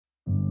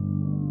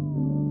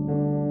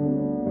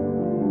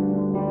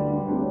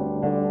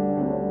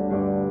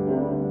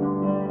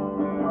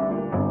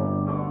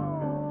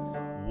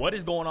What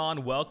is going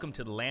on? Welcome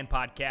to the Land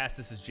Podcast.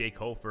 This is Jake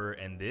Hofer,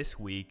 and this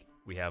week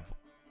we have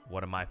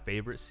one of my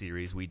favorite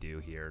series we do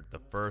here, the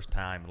First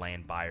Time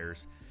Land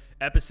Buyers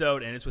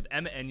episode, and it's with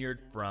Emmitt Enyeart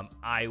from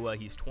Iowa.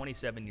 He's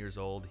 27 years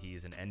old.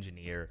 He's an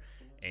engineer,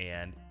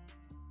 and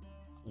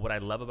what I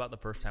love about the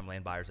First Time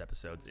Land Buyers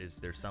episodes is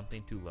there's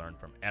something to learn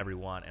from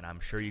everyone, and I'm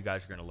sure you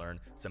guys are going to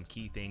learn some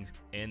key things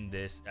in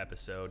this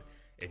episode.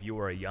 If you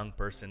are a young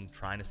person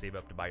trying to save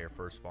up to buy your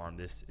first farm,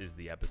 this is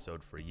the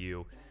episode for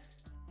you.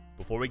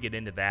 Before we get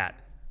into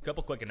that, a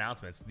couple quick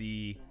announcements.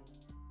 The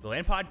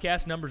Land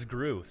Podcast numbers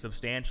grew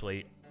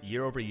substantially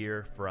year over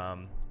year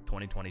from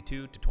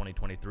 2022 to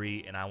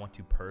 2023, and I want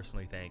to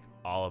personally thank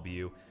all of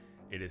you.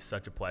 It is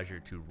such a pleasure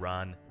to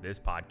run this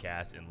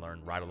podcast and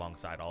learn right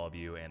alongside all of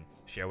you and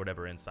share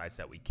whatever insights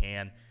that we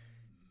can.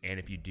 And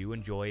if you do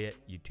enjoy it,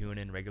 you tune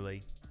in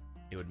regularly,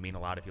 it would mean a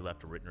lot if you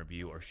left a written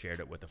review or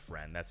shared it with a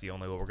friend. That's the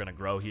only way we're going to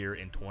grow here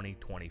in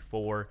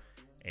 2024.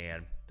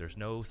 And there's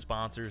no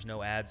sponsors,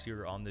 no ads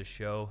here on this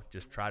show.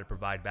 Just try to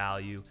provide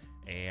value.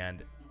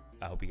 And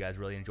I hope you guys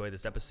really enjoy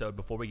this episode.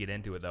 Before we get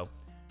into it, though,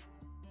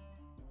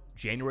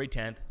 January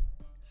 10th,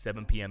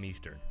 7 p.m.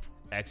 Eastern,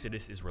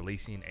 Exodus is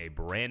releasing a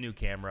brand new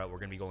camera. We're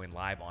going to be going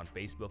live on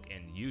Facebook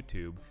and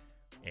YouTube.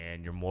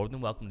 And you're more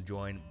than welcome to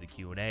join the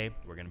Q&A.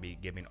 We're going to be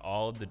giving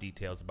all of the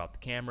details about the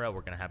camera.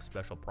 We're going to have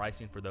special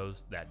pricing for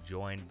those that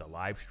join the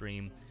live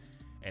stream.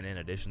 And in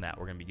addition to that,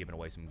 we're going to be giving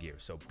away some gear.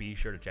 So be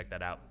sure to check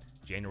that out.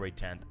 January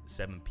 10th,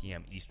 7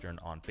 p.m. Eastern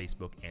on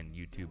Facebook and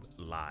YouTube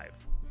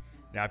Live.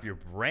 Now, if you're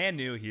brand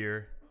new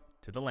here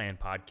to the Land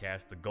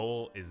Podcast, the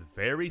goal is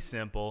very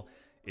simple.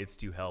 It's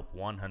to help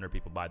 100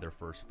 people buy their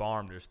first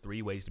farm. There's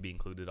 3 ways to be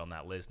included on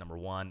that list. Number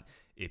 1,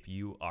 if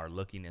you are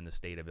looking in the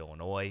state of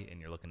Illinois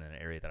and you're looking in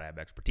an area that I have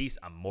expertise,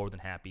 I'm more than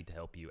happy to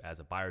help you as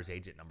a buyer's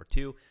agent. Number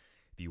 2,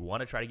 if you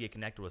want to try to get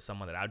connected with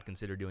someone that I would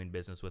consider doing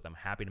business with, I'm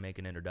happy to make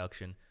an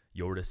introduction.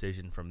 Your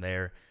decision from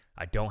there.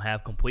 I don't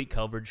have complete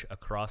coverage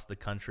across the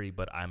country,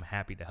 but I'm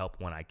happy to help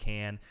when I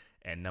can.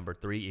 And number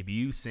 3, if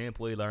you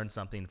simply learn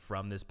something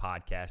from this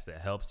podcast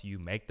that helps you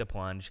make the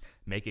plunge,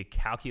 make a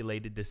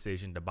calculated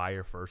decision to buy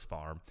your first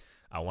farm,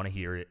 I want to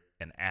hear it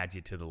and add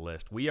you to the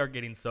list. We are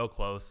getting so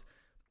close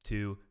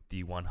to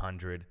the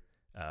 100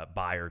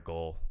 buyer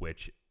goal,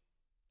 which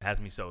has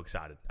me so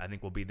excited. I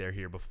think we'll be there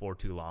here before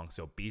too long,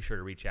 so be sure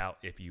to reach out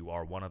if you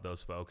are one of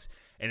those folks.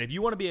 And if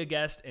you want to be a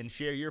guest and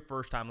share your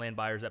first-time land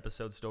buyers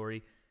episode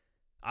story,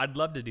 I'd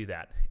love to do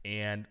that.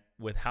 And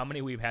with how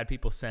many we've had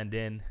people send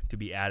in to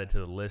be added to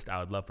the list, I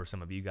would love for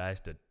some of you guys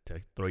to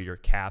throw your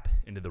cap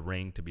into the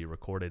ring to be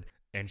recorded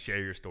and share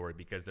your story,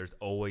 because there's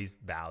always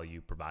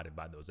value provided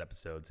by those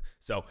episodes.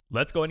 So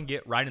let's go ahead and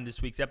get right into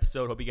this week's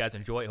episode. Hope you guys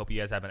enjoy it. Hope you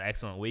guys have an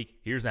excellent week.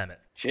 Here's Emmitt.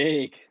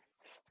 Jake,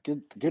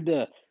 it's good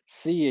to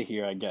see you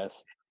here, I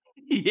guess.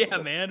 Yeah,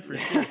 man, for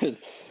sure.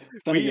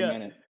 It's been a good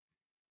minute.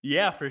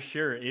 Yeah, for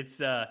sure. It's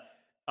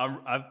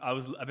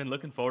I've been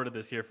looking forward to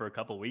this here for a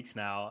couple of weeks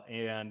now,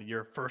 and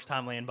your first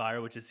time land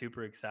buyer, which is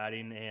super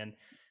exciting. And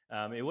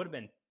it would have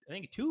been, I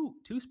think,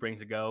 two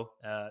springs ago.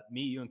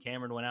 Me, you, and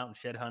Cameron went out and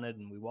shed hunted,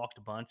 and we walked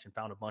a bunch and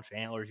found a bunch of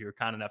antlers. You were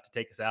kind enough to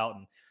take us out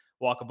and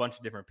walk a bunch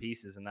of different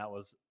pieces, and that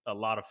was a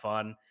lot of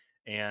fun.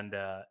 And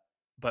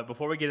but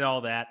before we get into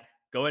all that,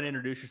 go ahead and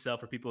introduce yourself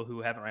for people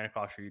who haven't ran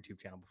across your YouTube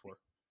channel before.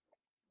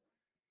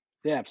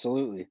 Yeah,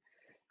 absolutely.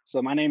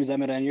 So my name is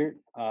Emmitt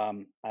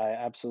Enyeart. I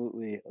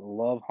absolutely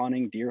love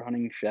hunting, deer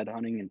hunting, shed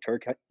hunting, and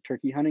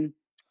turkey hunting.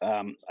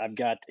 I've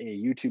got a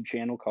YouTube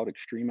channel called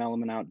Extreme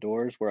Element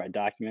Outdoors where I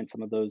document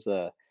some of those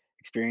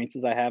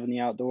experiences I have in the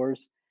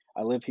outdoors.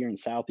 I live here in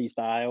Southeast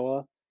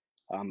Iowa.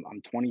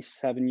 I'm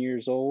 27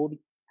 years old.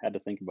 Had to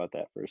think about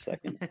that for a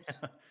second. It's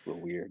a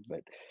little weird,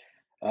 but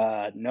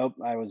nope.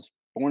 I was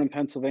born in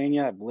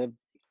Pennsylvania. I've lived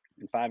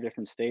in 5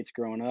 different states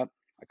growing up.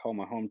 I call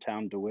my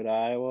hometown DeWitt,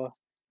 Iowa.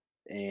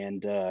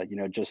 And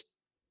just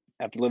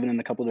after living in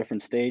a couple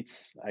different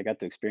states, I got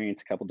to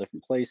experience a couple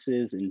different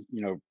places, and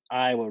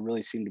Iowa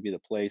really seemed to be the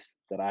place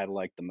that I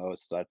liked the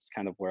most. So that's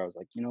kind of where I was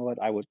like, you know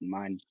what, I wouldn't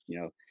mind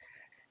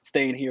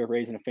staying here,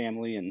 raising a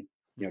family, and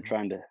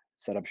trying to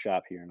set up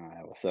shop here in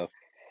Iowa. So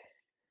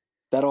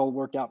that all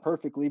worked out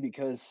perfectly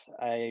because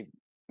I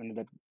ended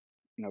up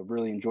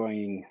really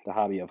enjoying the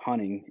hobby of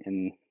hunting,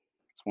 and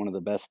it's one of the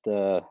best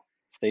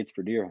states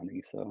for deer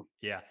hunting. So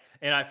Yeah,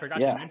 and I forgot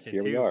to yeah, mention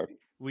here we too, are.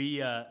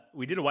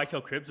 we did a whitetail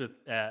cribs with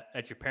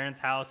at your parents'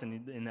 house,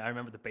 and I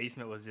remember the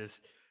basement was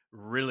just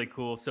really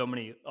cool. So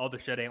many, all the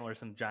shed antlers,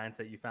 some giants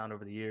that you found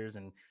over the years,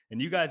 and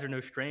you guys are no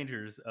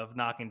strangers of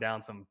knocking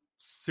down some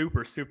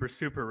super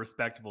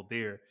respectable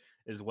deer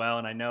as well.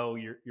 And I know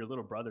your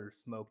little brother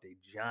smoked a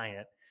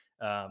giant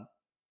um,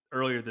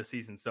 earlier this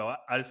season, so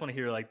I just want to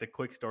hear like the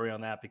quick story on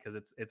that because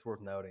it's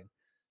worth noting.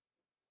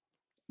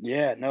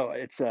 Yeah, no,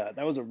 it's that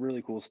was a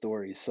really cool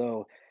story.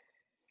 So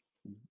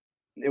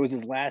it was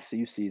his last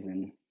youth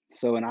season.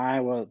 So in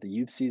Iowa, the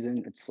youth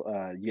season, it's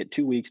you get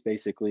 2 weeks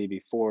basically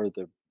before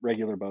the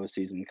regular bow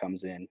season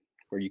comes in,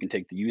 where you can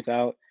take the youth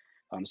out.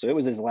 So it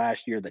was his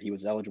last year that he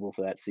was eligible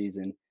for that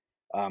season.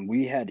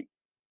 We had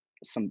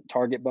some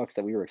target bucks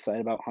that we were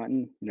excited about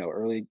hunting,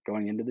 early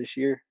going into this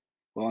year.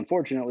 Well,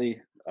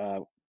 unfortunately,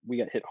 we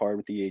got hit hard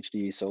with the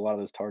EHD, so a lot of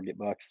those target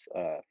bucks,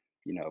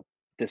 you know,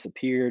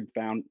 disappeared.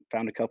 Found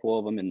a couple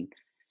of them, and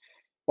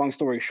long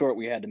story short,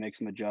 we had to make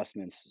some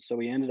adjustments. So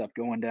we ended up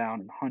going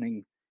down and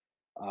hunting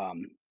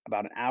um,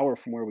 about an hour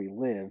from where we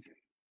live.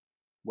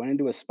 Went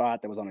into a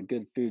spot that was on a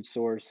good food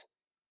source.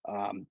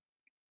 Um,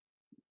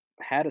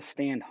 had a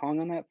stand hung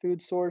on that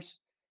food source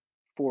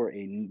for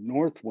a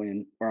north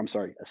wind, or I'm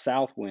sorry, a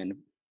south wind,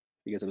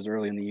 because it was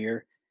early in the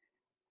year.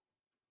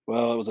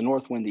 Well, it was a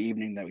north wind the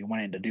evening that we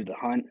went in to do the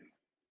hunt,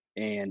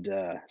 and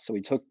so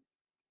we took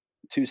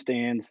two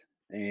stands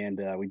and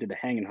we did a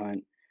hanging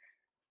hunt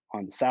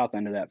on the south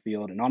end of that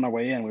field. And on our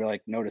way in, we were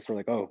like, noticed we're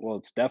like, oh, well,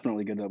 it's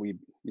definitely good that we,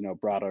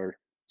 brought our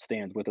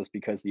stands with us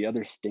because the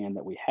other stand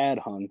that we had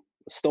hung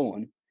was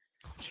stolen.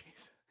 Oh,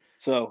 jeez.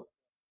 So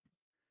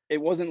it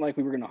wasn't like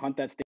we were going to hunt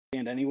that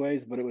stand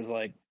anyways, but it was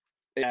like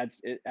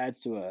it adds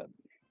to a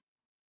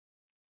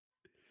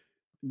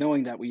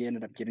knowing that we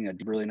ended up getting a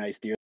really nice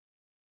deer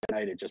that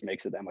night. It just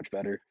makes it that much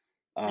better.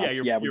 Yeah, So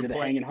you're yeah, we you're did a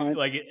playing hanging hunt.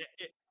 like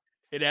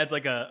it adds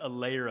like a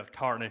layer of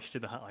tarnish to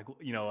the hunt. Like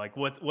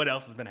like what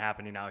else has been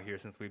happening out here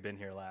since we've been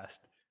here last?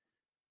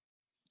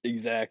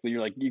 Exactly.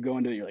 You're like, you go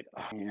into it, you're like,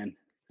 oh man,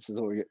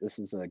 this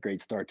is a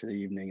great start to the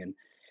evening. And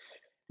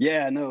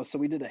yeah, no. So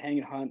we did a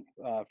hanging hunt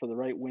for the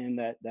right wind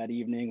that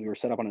evening. We were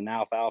set up on an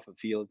alfalfa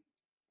field.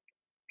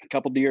 A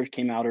couple deer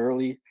came out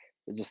early.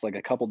 It's just like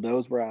a couple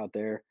does were out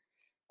there.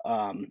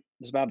 It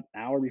was about an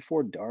hour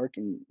before dark,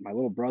 and my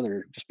little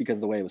brother, just because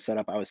of the way it was set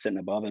up, I was sitting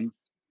above him.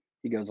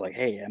 He goes like,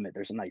 "Hey, Emmett,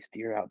 there's a nice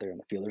deer out there in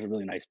the field. There's a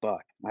really nice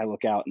buck." And I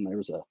look out, and there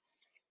was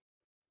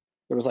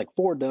like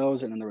four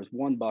does, and then there was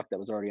one buck that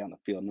was already on the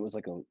field, and it was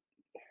like a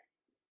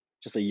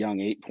just a young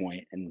 8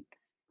 point. And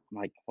I'm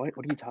like, "What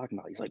are you talking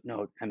about?" He's like,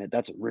 "No, Emmett,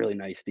 that's a really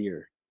nice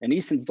deer." And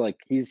Easton's like,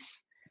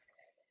 he's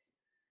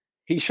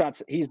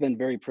been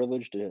very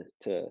privileged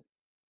to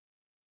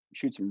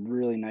shoot some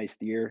really nice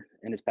deer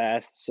in his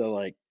past. So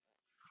like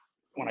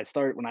when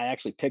I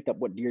actually picked up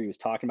what deer he was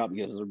talking about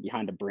because it was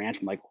behind a branch,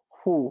 I'm like,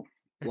 whoo,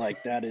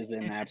 like that is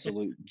an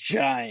absolute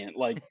giant,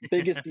 like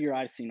biggest deer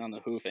I've seen on the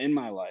hoof in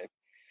my life.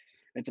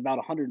 It's about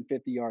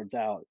 150 yards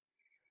out.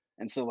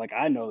 And so like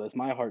I know this,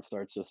 my heart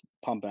starts just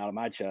pumping out of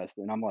my chest.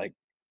 And I'm like,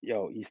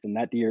 yo, Easton,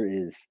 that's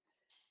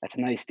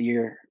a nice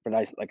deer. But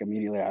I like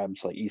immediately I'm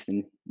just like,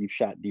 Easton, you've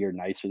shot deer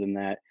nicer than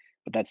that.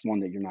 But that's one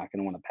that you're not going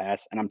to want to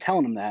pass. And I'm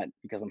telling him that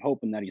because I'm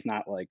hoping that he's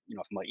not like, if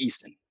I'm like,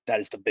 Easton, that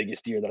is the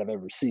biggest deer that I've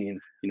ever seen.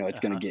 It's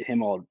going to Uh-huh. get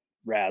him all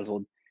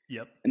razzled.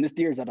 Yep. And this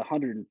deer is at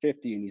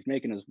 150 and he's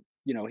making his,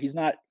 he's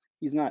not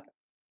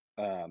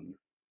um,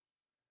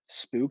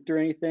 spooked or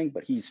anything,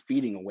 but he's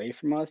feeding away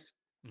from us.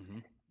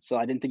 Mhm. So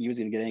I didn't think he was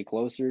going to get any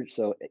closer.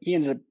 So he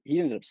ended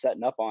up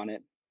setting up on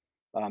it,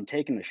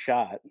 taking a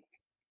shot.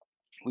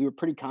 We were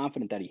pretty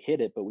confident that he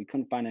hit it, but we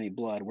couldn't find any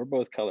blood. We're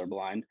both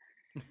colorblind.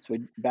 So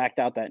we backed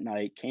out that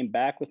night, came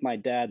back with my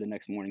dad the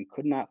next morning,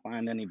 could not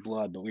find any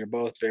blood, but we were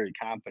both very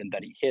confident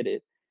that he hit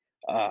it.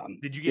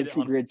 Did you get Did it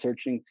some on grid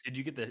searching. did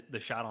you get the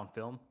shot on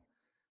film?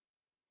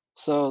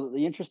 So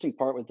the interesting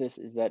part with this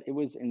is that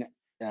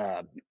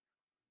uh,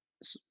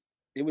 s-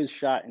 it was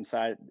shot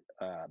inside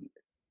um,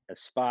 a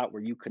spot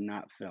where you could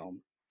not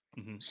film.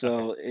 Mhm. Okay.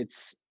 So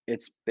it's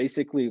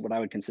basically what I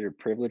would consider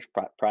privileged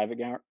private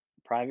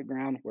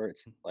ground, where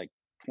it's like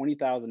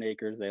 20,000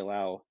 acres. They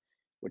allow,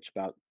 which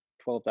about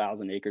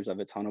 12,000 acres of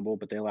it's huntable,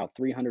 but they allow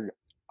 300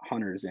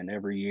 hunters in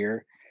every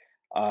year,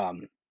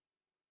 um,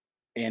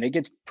 and it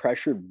gets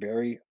pressured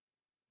very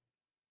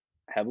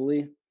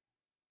heavily.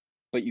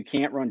 But you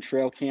can't run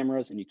trail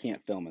cameras and you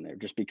can't film in there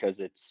just because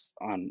it's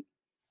on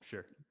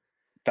Sure.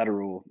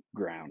 federal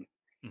ground.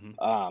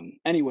 Mhm.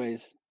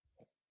 Anyways,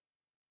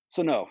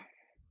 so no,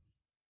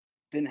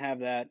 didn't have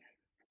that.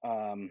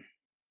 Um,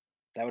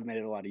 That would made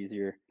it a lot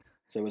easier.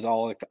 So it was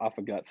all like off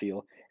a gut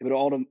feel. It would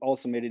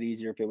also made it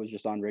easier if it was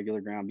just on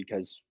regular ground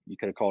because you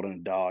could have called in a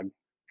dog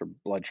for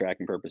blood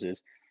tracking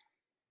purposes.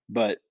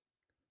 But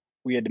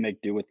we had to make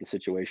do with the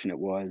situation it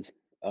was.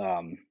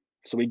 Um,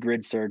 so we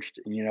grid searched,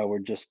 and we're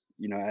just,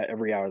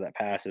 every hour that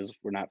passes,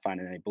 we're not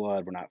finding any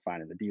blood, we're not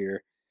finding the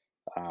deer.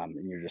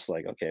 And you're just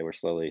like, okay, we're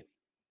slowly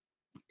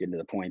getting to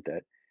the point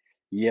that,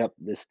 yep,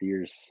 this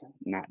deer's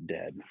not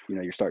dead.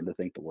 You're starting to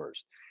think the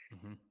worst.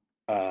 Mhm.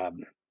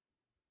 Um,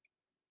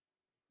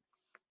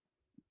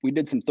 we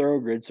did some thorough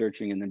grid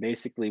searching, and then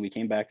basically we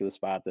came back to the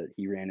spot that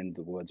he ran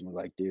into the woods, and we're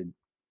like, dude,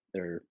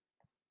 they're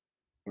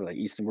we're like,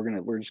 Easton,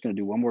 we're just gonna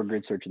do one more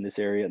grid search in this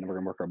area, and then we're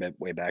gonna work our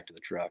way back to the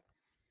truck.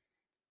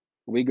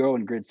 We go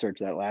and grid search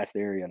that last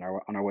area, and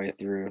on our way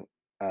through,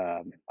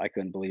 I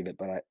couldn't believe it,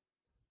 but I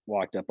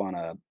walked up on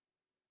a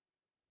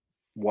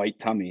white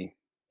tummy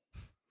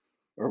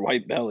or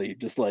white belly,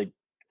 just like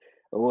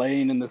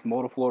laying in this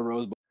multiflora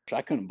rose bush.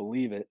 I couldn't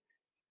believe it.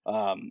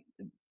 Um,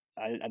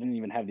 I didn't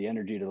even have the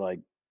energy to like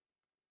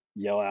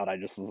yell out. I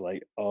just was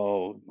like,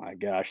 "Oh my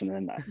gosh!" And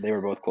then they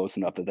were both close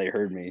enough that they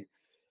heard me.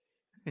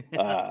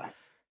 Yeah. Uh,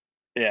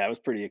 yeah, it was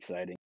pretty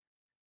exciting.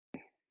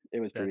 It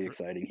was pretty That's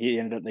exciting. He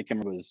ended up the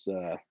camera was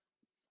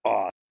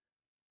awesome.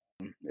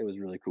 It was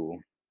really cool.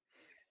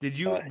 Did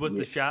you Yeah, was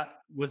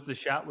the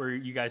shot where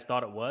you guys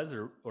thought it was,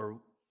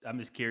 or I'm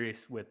just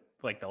curious with,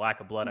 like, the lack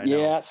of blood, I know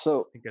yeah. I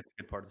think that's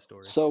a good part of the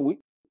story. So we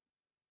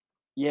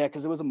yeah,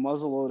 because it was a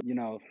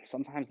muzzleloader.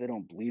 Sometimes they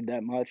don't bleed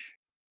that much.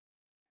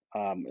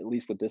 At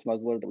least with this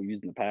muzzleloader that we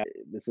used in the past,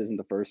 this isn't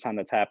the first time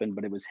that's happened,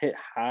 but it was hit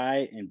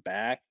high and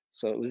back,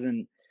 so it was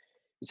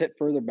hit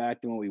further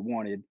back than what we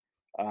wanted.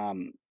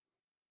 Um,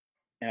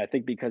 and I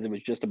think because it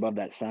was just above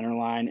that center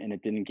line and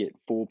it didn't get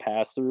full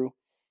pass through,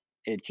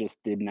 it just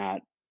did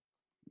not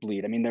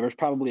bleed. I mean, there was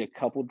probably a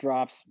couple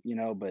drops,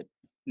 but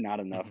not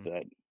enough Mhm.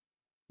 that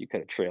you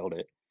could have trailed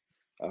it.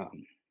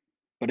 Um,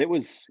 but it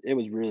was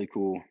really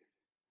cool.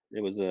 It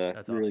was a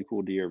That's really awesome.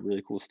 cool deer,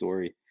 really cool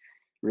story,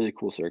 really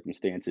cool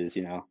circumstances.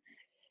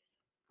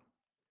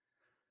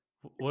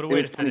 What a It way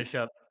to was funny. finish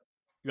up.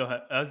 Go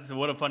ahead.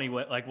 What a funny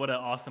way, like, what an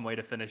awesome way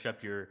to finish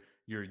up your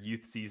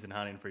youth season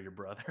hunting for your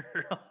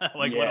brother. Like,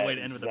 what a Yeah, way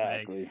to end with a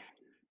bang. exactly.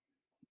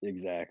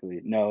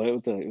 Exactly. No, it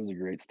was a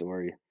great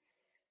story.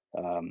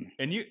 Um,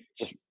 And you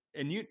just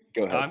and you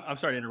go ahead. I'm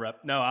sorry to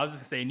interrupt. No, I was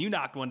just saying you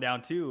knocked one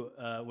down too,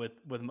 with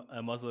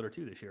a muzzleloader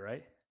too this year,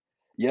 right?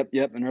 Yep,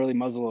 yep. An early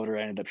muzzleloader.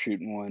 I ended up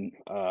shooting one.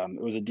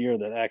 It was a deer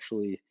that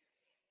actually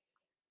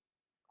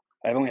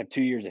I've only have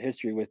 2 years of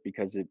history with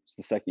because it's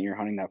the second year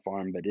hunting that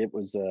farm. But it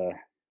was a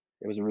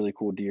really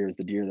cool deer. It's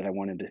the deer that I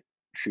wanted to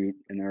shoot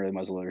in the early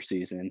muzzleloader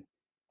season.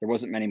 There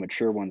wasn't many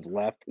mature ones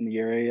left in the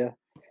area.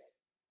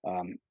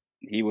 Um,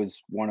 he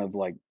was one of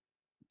like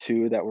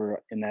two that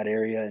were in that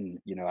area,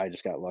 and I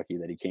just got lucky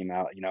that he came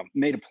out.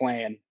 Made a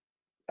plan.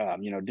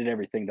 Did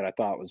everything that I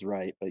thought was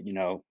right, but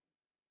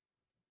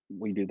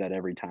we do that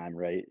every time,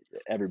 right?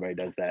 Everybody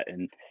does that,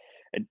 and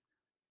it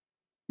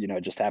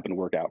it just happened to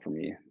work out for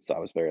me, so I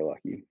was very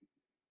lucky.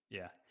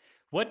 Yeah.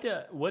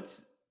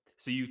 What's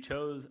so you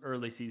chose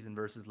early season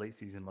versus late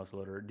season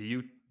muzzleloader.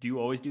 Do you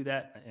always do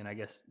that? And I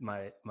guess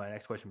my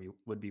next question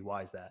would be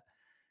why is that?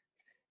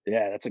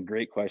 Yeah, that's a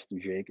great question,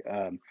 Jake.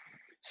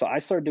 So I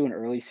started doing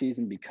early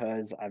season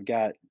because I've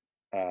got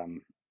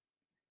um,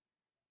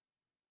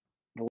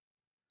 the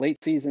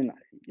late season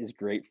is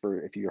great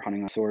for if you're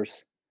hunting on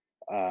source,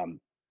 um,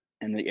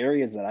 and the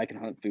areas that I can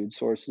hunt food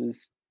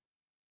sources.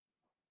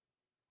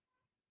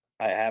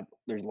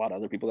 There's a lot of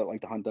other people that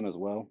like to hunt them as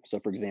well. So,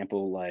 for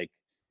example, like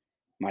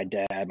my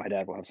dad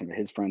will have some of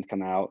his friends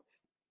come out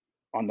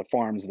on the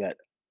farms that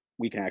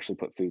we can actually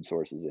put food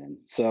sources in.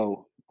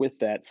 So with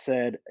that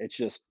said, it's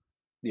just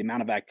the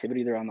amount of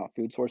activity there on the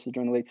food sources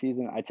during the late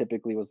season.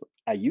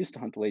 I used to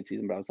hunt the late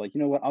season, but I was like, you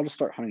know what? I'll just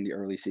start hunting the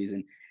early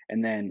season,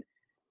 and then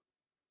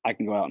I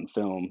can go out and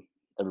film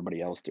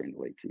everybody else during the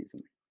late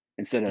season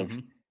instead of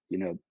Mhm. you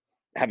know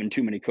having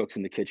too many cooks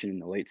in the kitchen in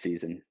the late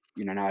season.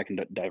 Now I can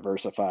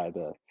diversify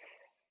the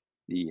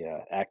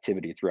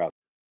activity throughout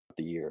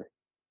the year.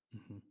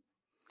 Mhm.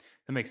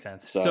 That makes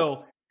sense. So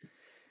So,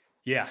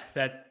 yeah,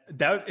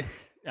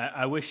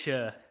 I wish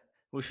it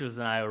was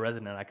an Iowa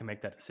resident I can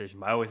make that decision.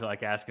 But I always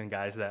like asking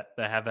guys that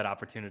have that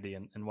opportunity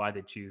and why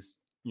they choose,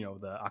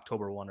 the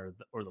October one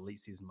or the late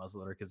season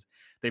muzzleloader because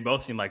they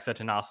both seem like such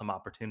an awesome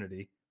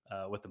opportunity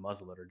with the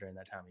muzzleloader during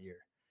that time of year.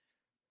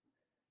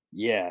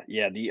 yeah,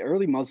 yeah, the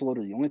early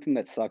muzzleloader, the only thing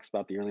that sucks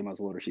about the early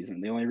muzzleloader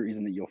season, the only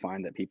reason that you'll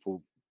find that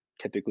people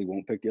typically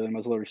won't pick the early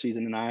muzzleloader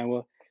season in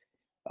Iowa,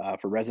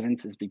 for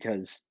residents is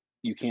because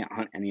you can't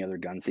hunt any other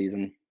gun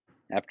season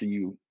after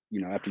you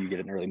get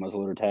an early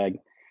muzzleloader tag.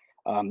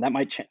 That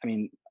might I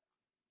mean,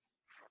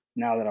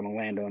 now that I'm a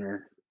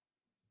landowner,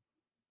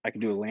 I can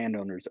do a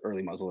landowner's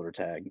early muzzleloader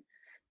tag,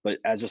 but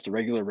as just a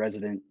regular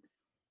resident,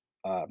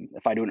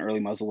 if I do an early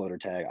muzzleloader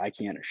tag, I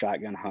can't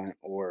shotgun hunt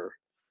or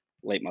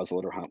late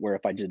muzzleloader hunt. Where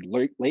if I did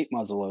late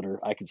muzzleloader,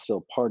 I could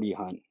still party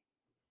hunt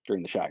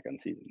during the shotgun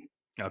season.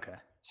 Okay.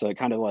 So it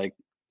kind of like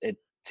it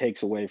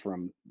takes away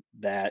from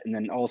that, and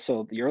then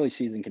also the early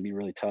season can be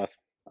really tough.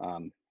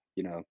 Um,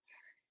 you know,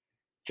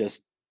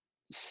 just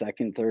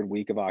second, third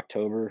week of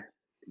October.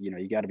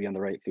 You got to be on the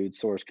right food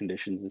source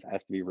conditions. It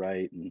has to be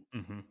right, and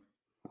Hmm.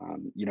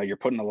 you're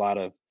putting a lot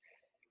of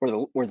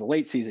where the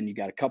late season you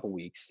got a couple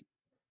weeks.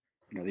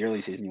 The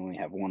early season you only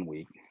have 1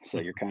 week,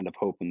 so you're kind of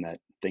hoping that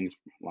things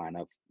line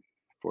up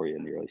for you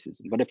in the early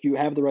season. But if you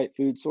have the right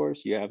food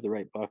source, you have the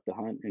right buck to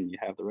hunt, and you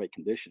have the right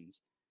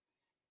conditions,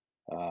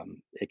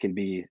 it can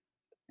be,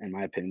 in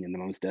my opinion, the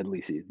most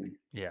deadly season.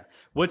 Yeah.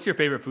 What's your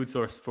favorite food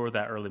source for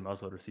that early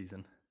muzzleloader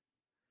season?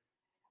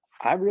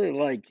 I really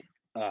like.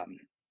 Um,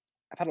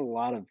 I've had a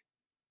lot of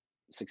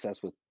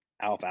success with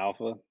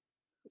alfalfa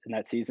in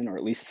that season, or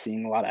at least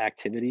seeing a lot of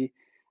activity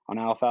on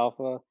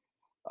alfalfa.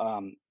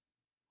 Um,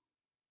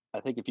 I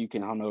think if you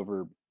can hunt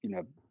over,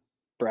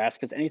 brass,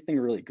 because anything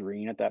really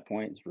green at that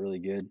point is really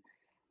good.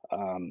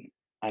 Um,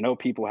 I know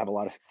people have a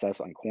lot of success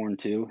on corn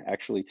too.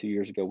 Actually, 2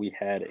 years ago, we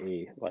had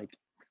a like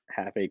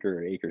half acre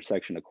or acre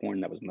section of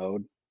corn that was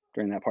mowed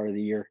during that part of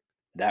the year.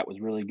 That was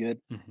really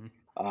good.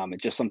 Hmm.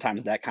 It just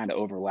sometimes that kind of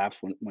overlaps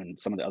when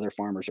some of the other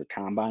farmers are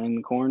combining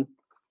the corn,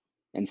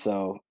 and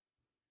so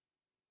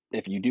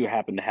if you do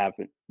happen to have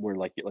it where,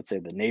 like, let's say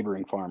the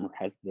neighboring farmer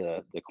has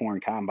the corn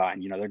combine,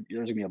 there's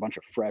gonna be a bunch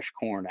of fresh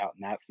corn out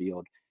in that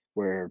field,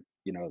 where,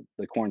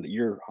 the corn that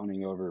you're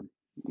hunting over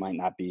might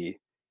not be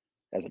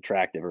as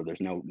attractive, or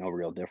there's no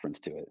real difference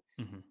to it.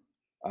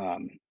 Hmm.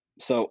 Um,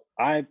 so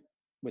I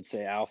would say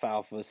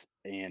alfalfas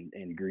and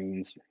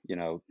greens,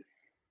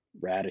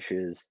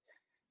 radishes,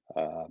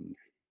 um,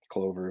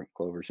 clover.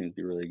 Clover seems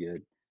to be really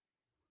good.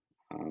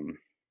 Um,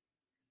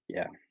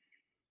 yeah,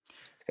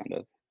 it's kind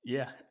of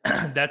Yeah,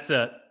 that's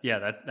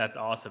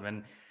awesome.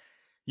 And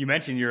you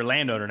mentioned you're a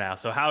landowner now,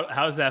 so how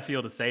does that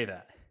feel to say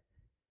that?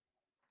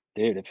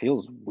 dude. It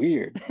feels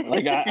weird.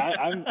 Like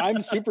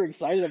I'm super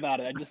excited about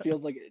it. It just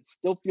feels like it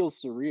still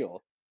feels surreal.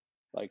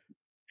 Like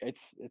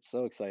it's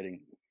so exciting.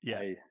 Yeah.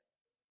 I I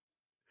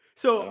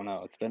So don't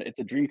know. It's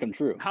a dream come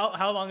true.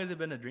 how long has it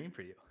been a dream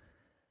for you?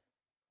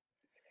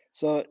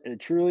 So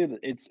it's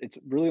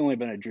really only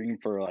been a dream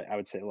for, like, I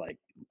would say, like,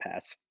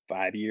 past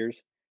 5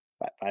 years,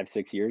 5,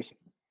 6 years.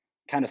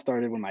 Kind of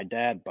started when my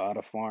dad bought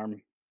a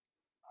farm,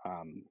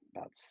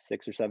 about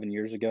 6 or 7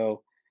 years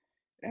ago,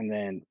 and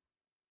then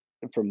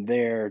from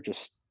there,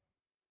 just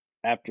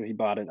after he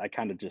bought it, I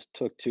kind of just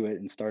took to it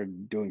and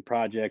started doing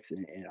projects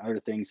and other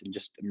things, and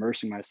just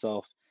immersing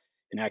myself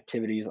in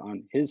activities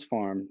on his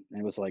farm.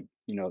 And it was like,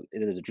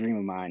 it is a dream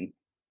of mine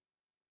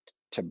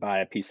to buy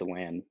a piece of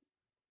land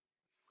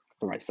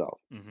for myself,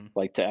 Hmm.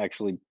 like to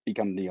actually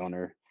become the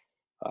owner.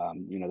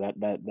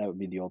 That would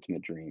be the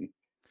ultimate dream.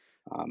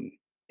 Um,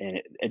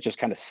 and it just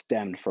kind of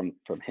stemmed from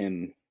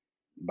him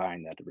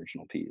buying that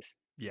original piece,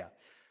 Yeah.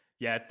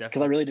 Yeah, it's because I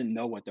definitely. really didn't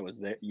know what there was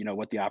there,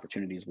 what the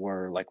opportunities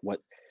were, like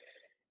what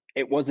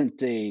it wasn't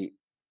a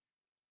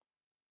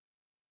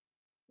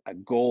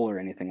goal or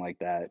anything like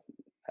that,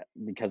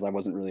 because I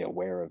wasn't really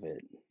aware of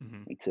it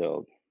Mhm.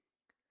 until.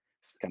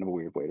 It's kind of a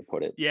weird way to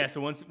put it. Yeah,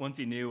 so once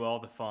you knew all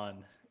the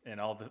fun and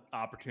all the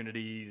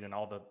opportunities and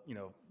all the,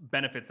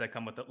 benefits that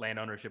come with the land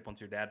ownership, once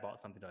your dad bought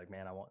something, you're like,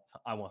 man,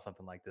 I want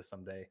something like this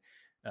someday.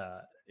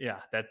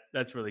 Yeah,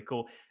 that's really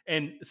cool.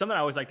 And something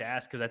I always like to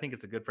ask, because I think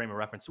it's a good frame of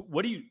reference. So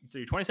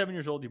you're 27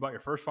 years old, you bought your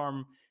first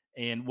farm,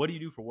 and what do you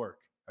do for work?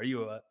 Are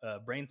you a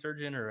brain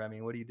surgeon, or I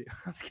mean, what do you do?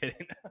 I'm just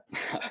kidding.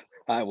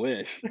 I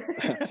wish.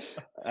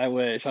 I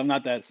wish. I'm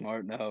not that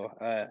smart. No.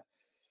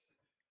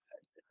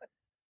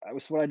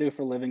 What I do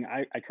for a living.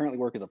 I currently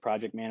work as a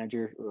project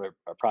manager or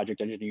a project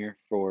engineer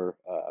for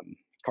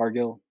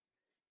Cargill,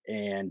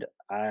 and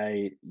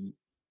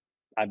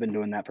I've been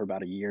doing that for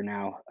about a year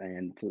now.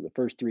 And for the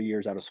first 3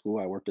 years out of school,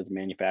 I worked as a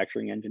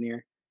manufacturing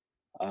engineer.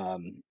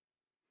 Um,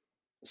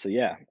 so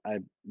yeah, I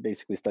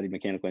basically studied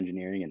mechanical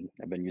engineering, and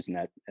I've been using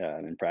that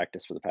in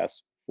practice for the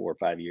past 4 or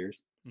 5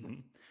 years.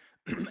 Mhm.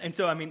 And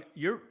so, I mean,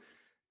 you're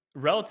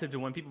relative to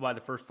when people buy the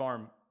first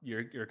farm,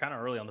 you're kind of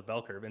early on the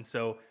bell curve, and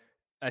so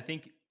I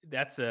think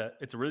it's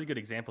a really good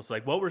example. So,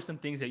 like, what were some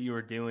things that you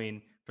were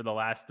doing for the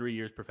last 3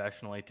 years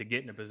professionally to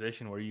get in a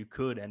position where you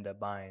could end up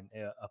buying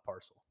a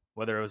parcel,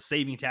 whether it was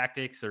saving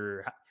tactics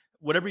or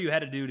whatever you had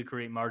to do to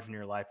create margin in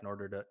your life in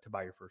order to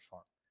buy your first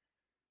farm.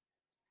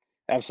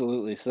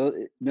 Absolutely. So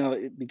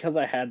no, because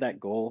I had that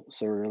goal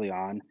so early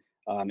on,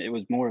 it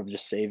was more of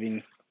just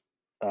saving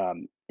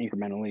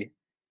incrementally,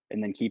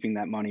 and then keeping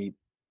that money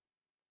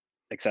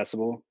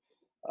accessible,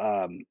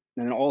 and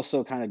then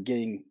also kind of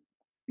getting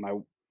my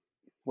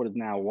what is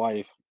now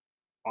wife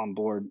on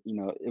board.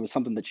 It was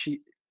something that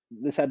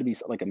this had to be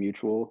like a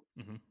mutual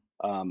Hmm.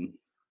 um,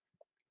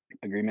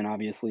 agreement,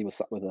 obviously, with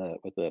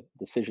a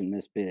decision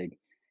this big.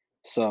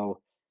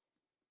 So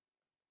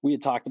we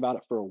had talked about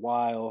it for a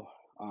while.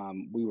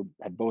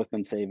 Had both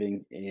been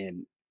saving,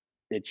 and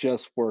it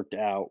just worked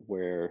out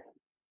where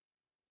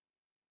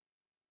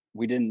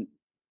we didn't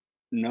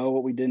know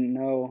what we didn't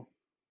know,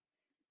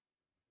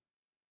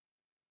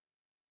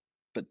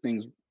 but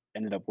things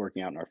ended up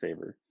working out in our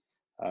favor.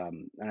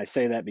 And I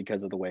say that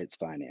because of the way it's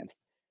financed,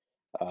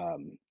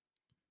 um,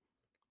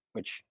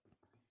 which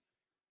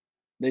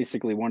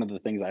basically one of the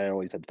things I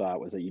always had thought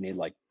was that you need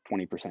like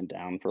 20%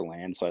 down for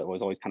land. So it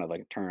was always kind of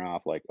like a turn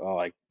off, like, oh,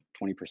 like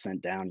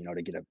 20% down,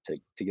 to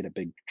get a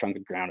big chunk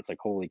of ground. It's like,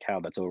 holy cow,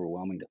 that's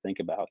overwhelming to think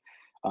about.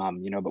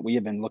 But we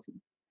had been looking,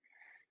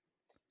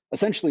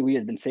 essentially, we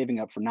had been saving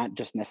up for not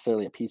just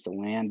necessarily a piece of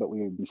land, but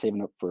we had been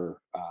saving up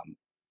for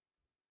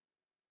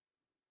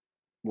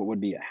what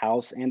would be a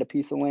house and a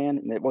piece of land.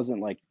 And it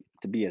wasn't like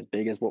to be as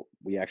big as what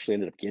we actually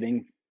ended up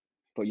getting.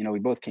 But we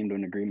both came to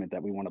an agreement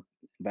that we want to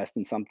invest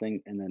in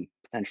something and then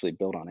potentially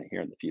build on it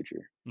here in the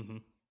future.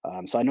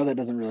 Hmm. So I know that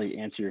doesn't really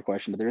answer your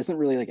question, but there isn't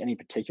really like any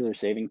particular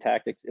saving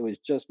tactics. It was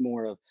just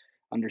more of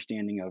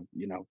understanding of,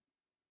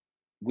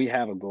 we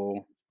have a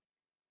goal,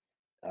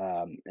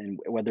 and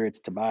whether it's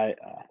to buy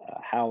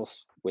a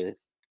house with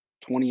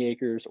 20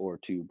 acres, or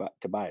to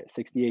buy a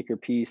 60-acre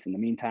piece in the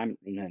meantime,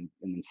 and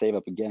then save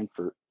up again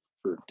for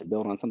to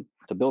build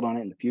on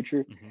it in the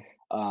future.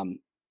 Hmm. Um,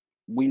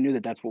 we knew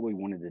that that's what we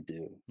wanted to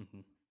do, Hmm.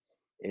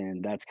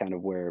 and that's kind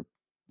of where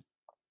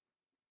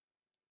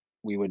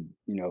we would,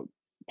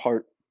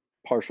 part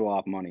partial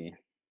off money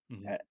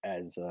Hmm.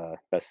 as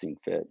best seen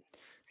fit.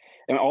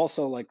 And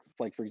also, like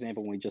for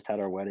example, when we just had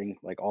our wedding,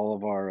 like all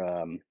of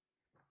our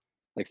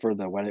like for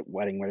the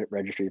wedding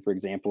registry, for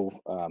example,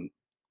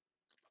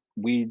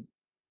 we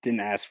didn't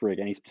ask for like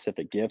any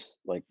specific gifts.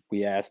 Like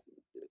we asked,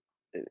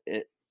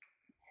 it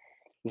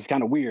this is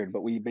kind of weird,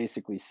 but we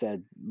basically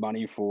said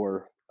money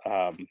for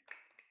Give the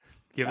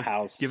give us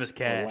house or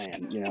cash.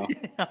 land, you know?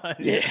 Yeah,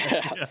 yeah,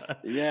 Yeah. yeah.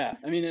 Yeah.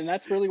 I mean, and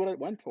that's really what it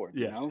went towards,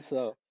 you Yeah. know?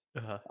 So,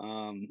 Uh-huh.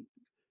 um,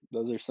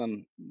 those are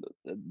some,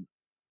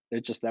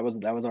 it just, that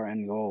was our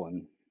end goal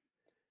and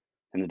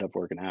ended up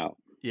working out.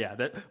 Yeah,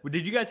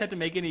 did you guys have to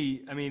make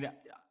any? I mean,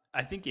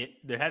 I think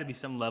there had to be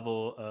some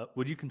level.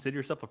 Would you consider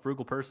yourself a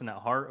frugal person at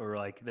heart, or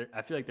like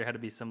I feel like there had to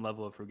be some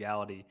level of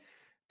frugality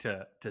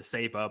to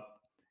save up,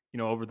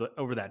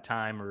 over that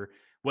time, or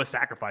what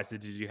sacrifices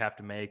did you have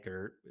to make,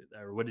 or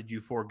what did you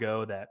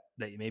forego that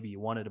maybe you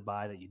wanted to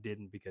buy that you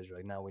didn't because you're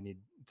like, no, we need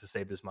to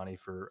save this money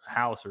for a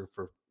house or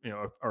for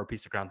or a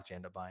piece of ground that you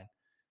end up buying.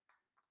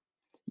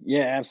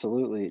 Yeah,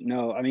 absolutely.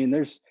 No, I mean,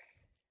 there's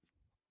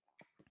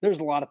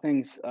a lot of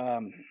things,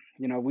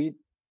 we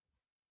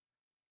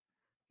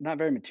not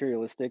very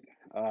materialistic.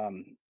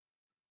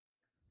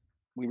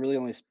 We really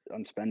only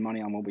spend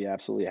money on what we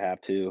absolutely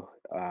have to.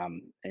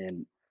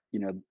 And, you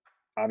know,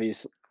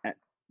 obviously,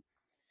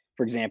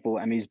 for example,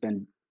 Emmy's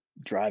been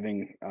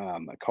driving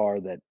a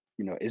car that,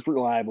 is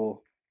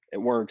reliable. It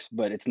works,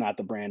 but it's not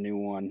the brand new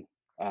one.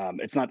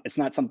 It's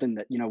not something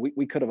that,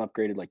 we could have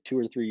upgraded like 2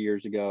 or 3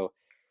 years ago,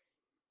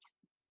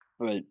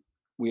 but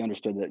we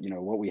understood that,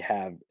 what we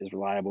have is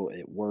reliable.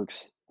 It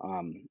works.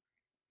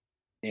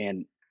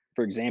 And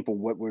for example,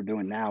 what we're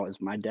doing now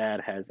is my dad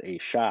has a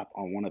shop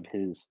on one of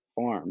his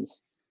farms.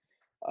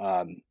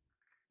 Um,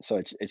 So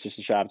it's just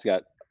a shop. It's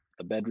got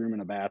a bedroom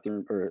and a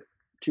bathroom, or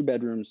 2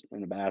 bedrooms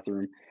and a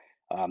bathroom,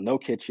 no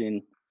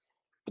kitchen.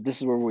 But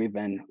this is where we've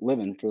been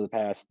living for the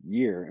past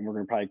year, and we're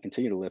gonna probably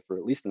continue to live for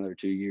at least another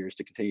 2 years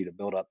to continue to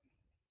build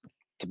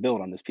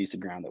on this piece of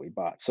ground that we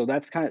bought. So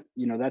that's kind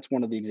of, that's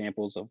one of the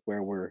examples of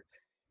where we're,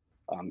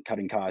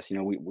 cutting costs.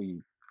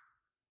 We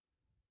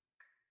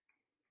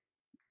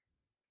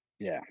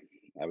yeah,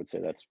 I would say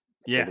that's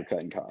where Yeah, we're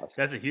cutting costs.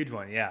 that's a huge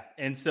one. Yeah,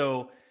 and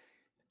so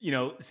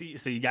see,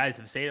 so you guys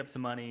have saved up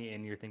some money,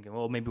 and you're thinking,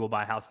 well, maybe we'll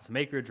buy a house and some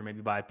acreage, or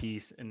maybe buy a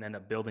piece and end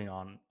up building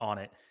on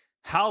it.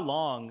 How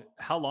long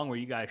were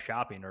you guys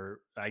shopping, or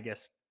I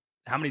guess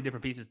how many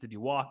different pieces did you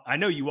walk? I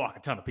know you walk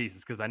a ton of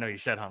pieces because I know you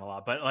shed hunt a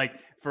lot, but like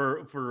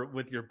for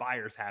with your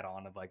buyer's hat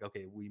on of like,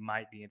 okay, we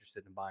might be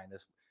interested in buying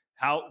this.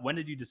 When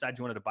did you decide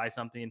you wanted to buy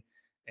something,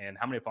 and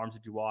how many farms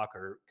did you walk,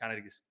 or kind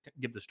of just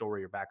give the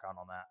story or background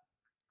on that?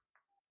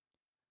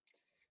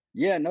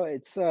 Yeah, no,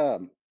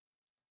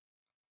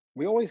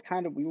 we always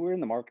we were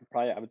in the market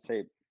probably, I would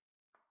say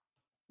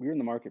we were in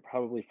the market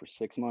probably for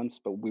 6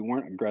 months, but we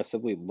weren't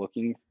aggressively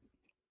looking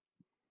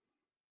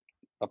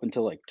up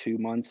until like 2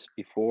 months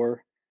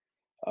before,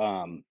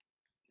 um,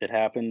 it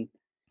happened.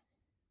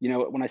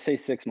 When I say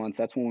 6 months,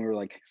 that's when we were,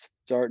 like,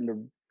 starting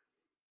to,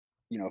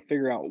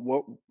 figure out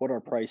what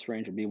our price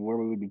range would be, where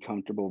we would be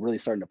comfortable, really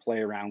starting to play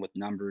around with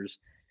numbers,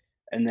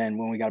 and then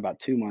when we got about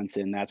 2 months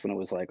in, that's when it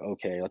was like,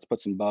 "Okay, let's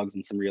put some bugs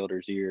in some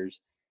realtors' ears.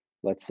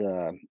 Let's,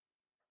 uh,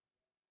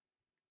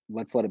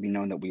 let's let it be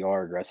known that we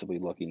are aggressively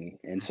looking,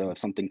 and so Mhm. if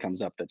something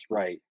comes up that's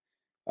right,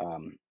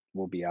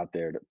 we'll be out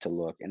there to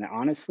look." And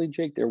honestly,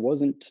 Jake, there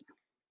wasn't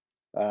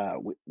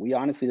we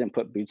honestly didn't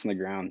put boots on the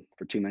ground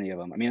for too many of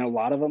them. I mean, a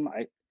lot of them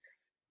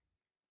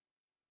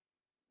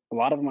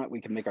we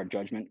can make our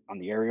judgment on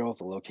the aerial,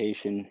 the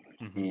location,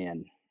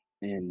 Mhm.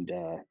 and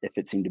if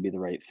it seemed to be the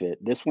right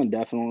fit. This one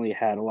definitely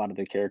had a lot of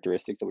the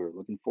characteristics that we were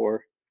looking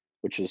for,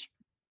 which is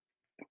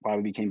why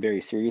we became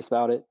very serious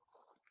about it.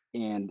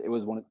 And it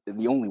was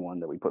the only one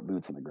that we put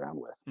boots on the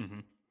ground with.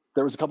 Mhm.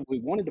 There was a couple we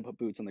wanted to put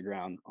boots on the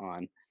ground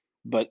on,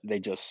 but they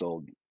just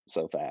sold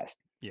so fast.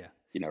 Yeah.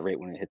 Right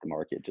when it hit the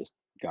market, just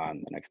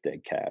gone the next day,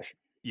 cash.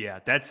 Yeah,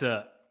 that's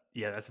a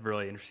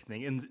really interesting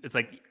thing, and it's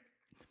like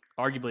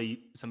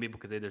arguably some people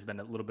could say there's been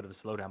a little bit of a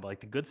slowdown, but like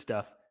the good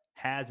stuff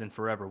has and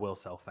forever will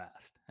sell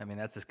fast. I mean,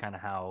 that's just kind of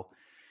how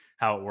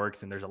it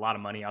works. And there's a lot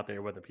of money out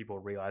there, whether people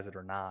realize it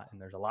or not.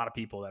 And there's a lot of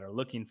people that are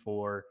looking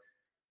for,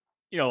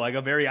 like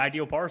a very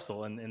ideal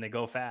parcel, and they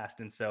go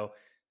fast. And so,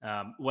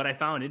 what I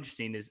found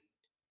interesting is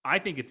I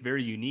think it's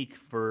very unique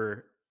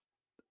for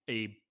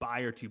a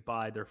buyer to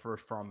buy their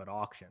first farm at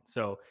auction.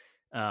 So,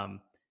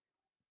 um,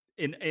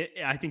 and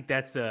I think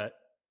that's a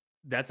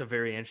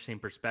very interesting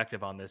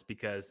perspective on this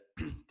because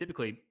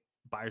typically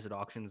buyers at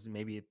auctions,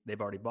 maybe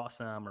they've already bought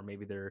some, or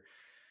maybe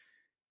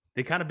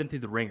they kind of been through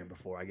the ringer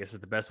before, I guess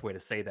is the best way to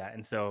say that.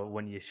 And so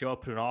when you show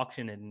up to an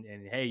auction and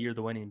hey, you're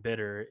the winning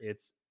bidder,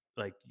 it's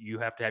like you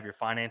have to have your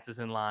finances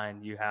in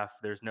line.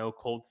 There's no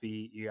cold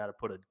feet. You got to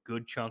put a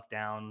good chunk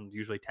down,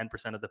 usually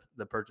 10% of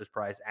the purchase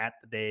price at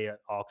the day at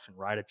auction,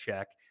 write a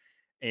check.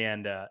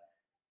 And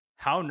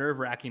how nerve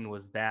wracking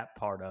was that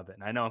part of it?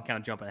 And I know I'm kind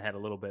of jumping ahead a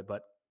little bit,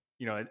 but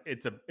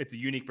it's a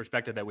unique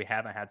perspective that we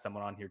haven't had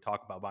someone on here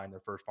talk about buying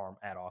their first farm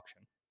at auction.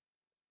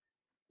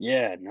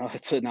 Yeah, no,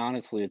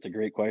 honestly, it's a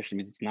great question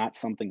because it's not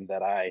something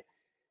that I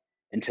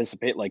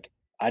anticipate. Like,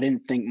 I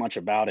didn't think much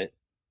about it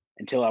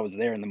until I was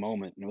there in the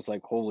moment, and it was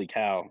like, holy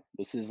cow,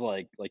 this is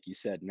like you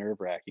said, nerve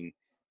wracking.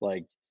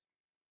 Like,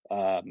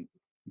 um,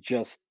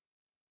 just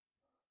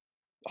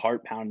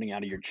heart pounding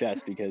out of your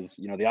chest because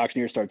the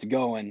auctioneer starts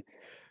going,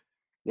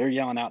 they're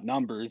yelling out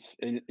numbers,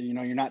 and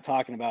you're not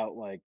talking about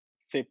like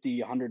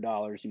 50,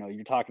 $100.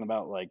 You're talking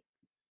about like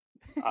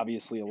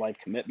obviously a life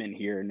commitment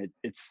here, and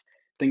it's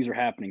things are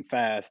happening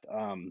fast.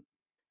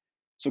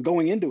 So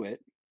going into it,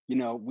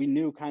 we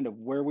knew kind of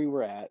where we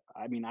were at.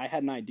 I mean, I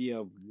had an idea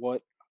of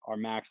what our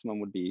maximum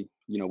would be.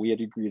 We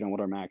had agreed on what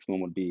our maximum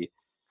would be,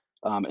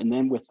 and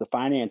then with the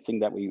financing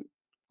that we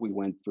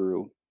went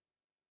through,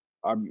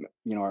 our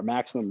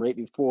maximum rate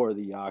before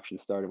the auction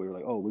started, we were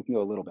like, oh, we can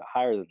go a little bit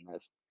higher than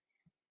this.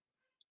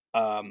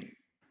 Um,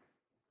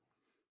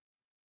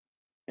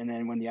 and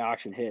then when the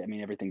auction hit, I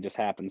mean, everything just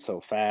happened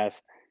so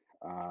fast.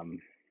 Um,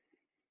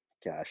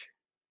 gosh,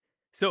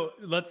 So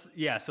let's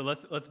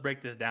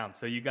break this down.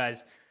 So you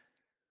guys,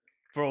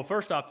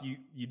 first off,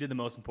 you did the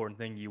most important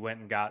thing. You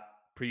went and got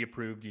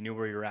pre-approved. You knew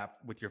where you're at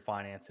with your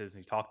finances, and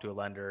you talked to a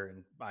lender,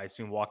 and I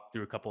assume walked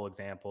through a couple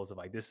examples of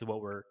like, this is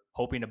what we're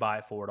hoping to buy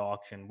at forward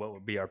auction. What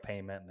would be our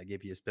payment? And they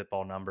give you a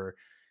spitball number,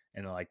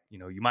 and they're like,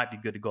 you might be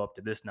good to go up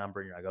to this number.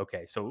 And you're like,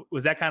 okay. So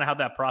was that kind of how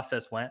that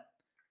process went?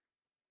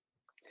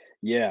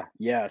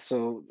 yeah.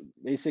 So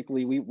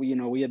basically,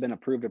 we had been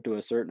approved up to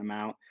a certain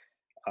amount,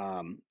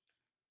 um,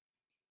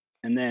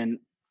 and then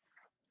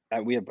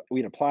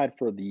we'd applied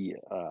for the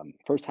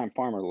first time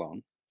farmer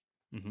loan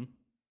Mm-hmm.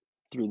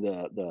 through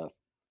the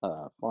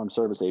farm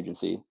service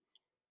agency,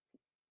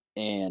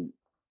 and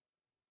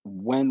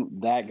when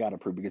that got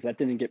approved, because that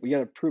didn't get we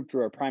got approved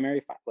through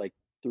our like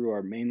through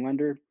our main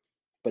lender,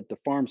 but the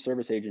farm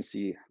service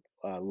agency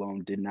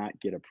loan did not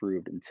get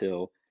approved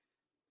until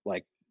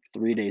like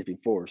 3 days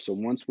before. So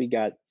once we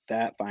got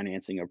that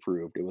financing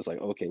approved, it was like,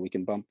 okay, we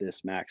can bump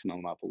this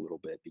maximum up a little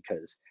bit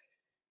because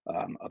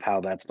of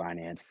how that's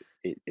financed.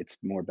 It's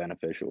more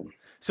beneficial.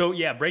 So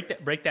yeah, break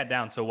that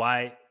down. So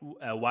why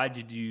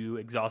did you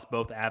exhaust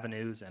both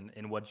avenues,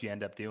 and what did you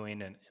end up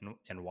doing,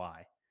 and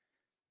why?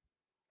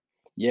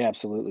 Yeah,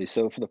 absolutely.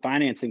 So for the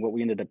financing, what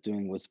we ended up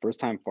doing was first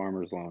time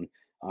farmers loan.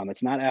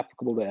 It's not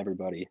applicable to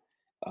everybody,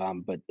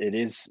 but it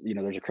is,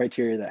 there's a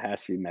criteria that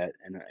has to be met.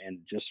 And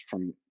just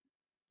from,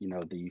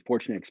 the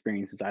fortunate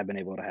experiences I've been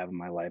able to have in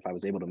my life, I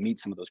was able to meet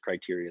some of those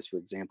criteria. For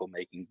example,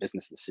 making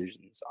business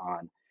decisions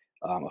on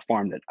a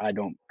farm that I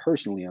don't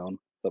personally own,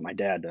 but my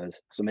dad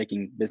does. So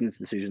making business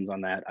decisions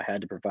on that, I had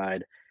to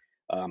provide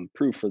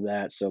proof for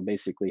that. So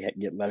basically,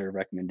 get letter of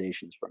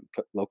recommendations from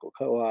local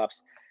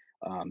co-ops,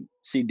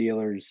 seed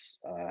dealers,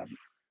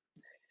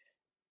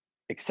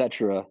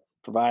 etc.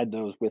 Provide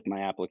those with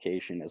my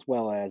application, as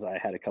well as I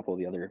had a couple of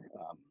the other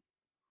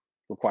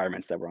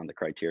requirements that were on the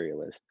criteria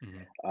list.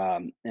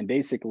 Mhm. And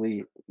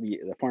basically,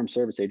 the Farm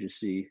Service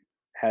Agency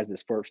has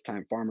this first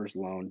time farmers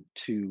loan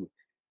to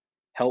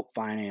help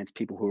finance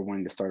people who are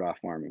wanting to start off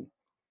farming.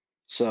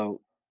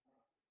 So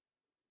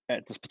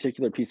at this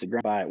particular piece of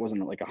ground, it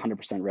wasn't like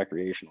 100%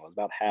 recreational. It was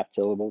about half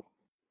tillable,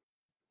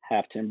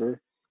 half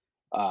timber.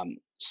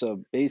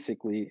 So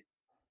basically,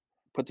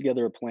 put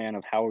together a plan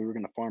of how we were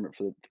going to farm it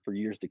for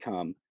years to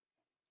come,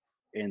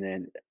 and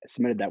then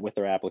submitted that with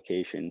our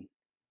application.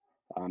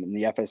 And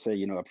the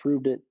FSA,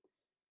 approved it.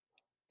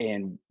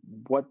 And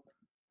what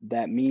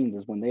that means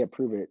is when they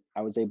approve it,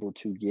 I was able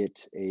to,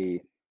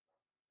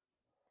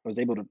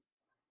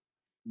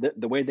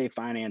 the way they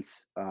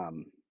finance,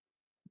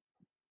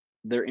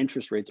 their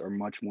interest rates are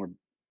much more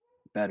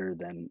better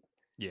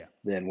Yeah.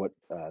 than what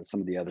some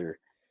of the other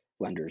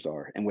lenders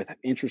are. And with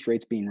interest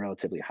rates being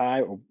relatively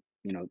high, or,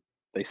 you know,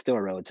 they still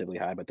are relatively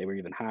high, but they were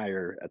even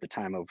higher at the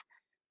time of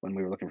when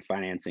we were looking for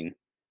financing.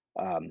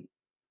 Um,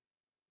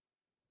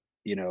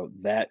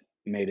 that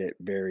made it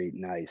very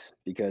nice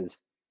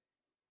because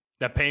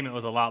That payment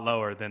was a lot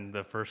lower than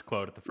the first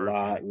quote at the a first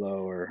lot meeting.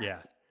 lower.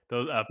 Yeah.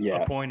 Those a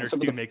Yeah. point And or some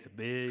of two the makes a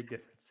big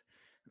difference.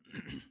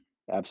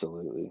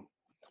 Absolutely.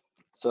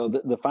 So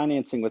the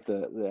financing with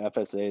the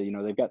FSA,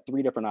 they've got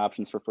three different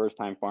options for first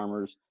time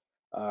farmers.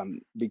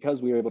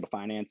 Because we were able to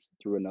finance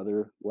through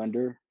another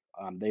lender,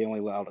 they only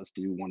allowed us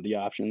to do one of the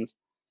options.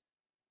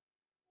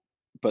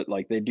 But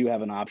like they do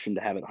have an option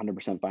to have it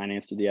 100%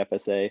 financed through the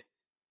FSA,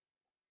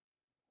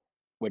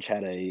 which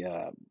had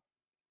it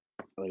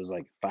was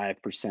like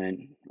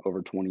 5%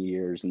 over 20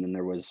 years, and then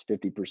there was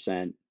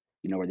 50%.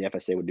 Where the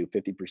FSA would do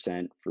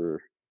 50%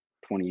 for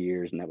 20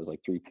 years, and that was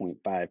like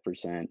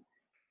 3.5%.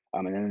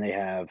 And then they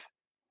have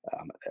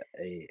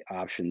a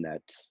option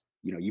that's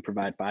you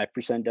provide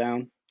 5%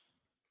 down,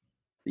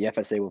 the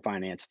FSA will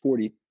finance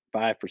 45%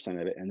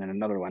 of it, and then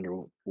another lender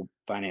will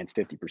finance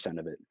 50%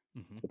 of it.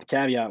 Mhm. But the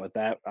caveat with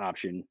that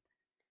option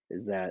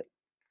is that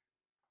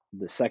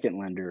the second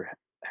lender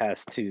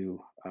has to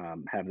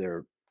have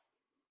their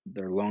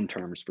loan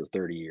terms for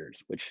 30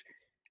 years, which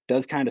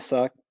does kind of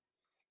suck,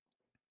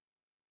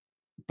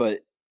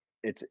 but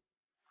it's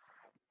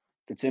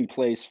it's in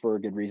place for a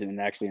good reason, and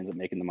it actually ends up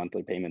making the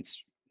monthly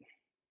payments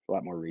a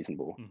lot more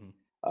reasonable. Mhm.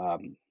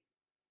 Um,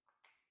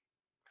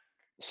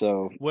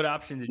 so What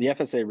option did the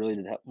FSA really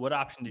did help. what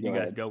option did you Go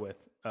guys ahead. go with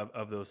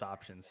of those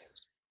options?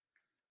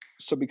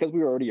 So because we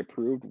were already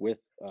approved with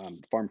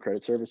Farm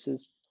Credit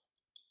Services,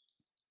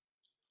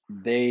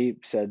 they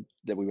said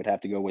that we would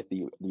have to go with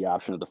the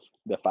option of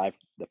the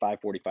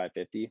 540,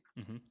 550.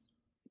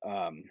 Mm-hmm.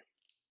 Um,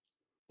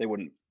 they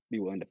wouldn't be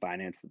willing to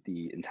finance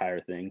the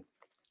entire thing.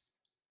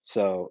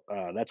 So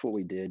that's what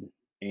we did,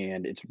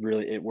 and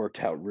it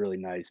worked out really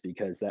nice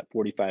because that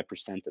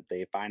 45% that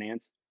they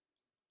finance,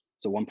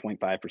 it's a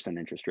 1.5%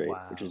 interest rate,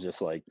 which is Wow.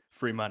 just like,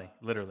 Free money,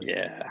 literally.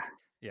 yeah,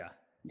 Yeah.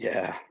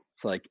 yeah.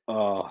 It's like,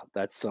 oh,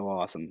 that's so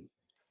awesome.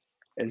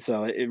 And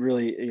so it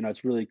really,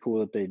 it's really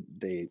cool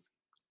that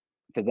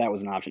that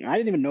was an option. And I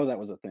didn't even know that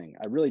was a thing.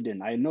 I really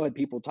didn't. I know that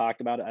people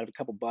talked about it. I have a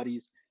couple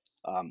buddies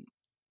um,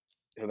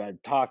 who I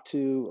talked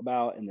to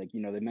about, and like,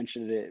 they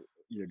mentioned it,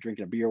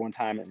 drinking a beer one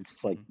time, and it's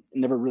just like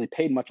Mm-hmm. never really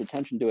paid much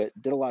attention to it.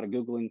 Did a lot of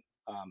googling,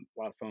 a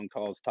lot of phone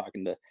calls,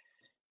 talking to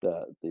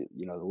the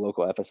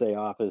local FSA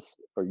office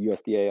or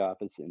USDA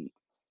office, and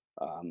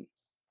um,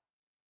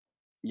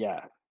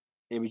 yeah,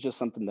 it was just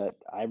something that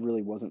I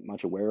really wasn't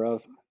much aware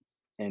of,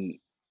 and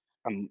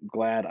I'm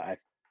glad I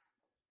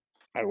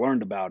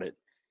learned about it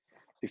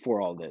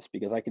before all this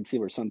because I can see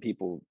where some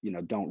people,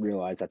 don't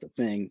realize that's a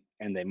thing,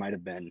 and they might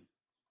have been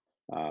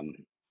um,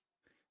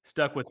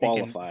 Stuck with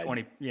thinking qualified.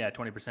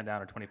 20%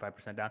 down or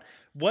 25% down.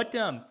 What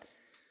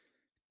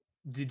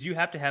did you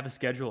have to have a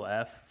Schedule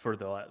F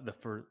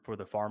for for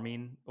the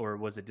farming, or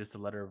was it just a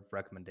letter of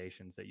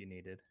recommendations that you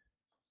needed?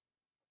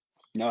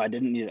 No, I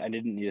didn't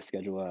need a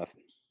Schedule F.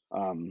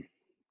 Um,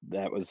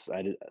 that was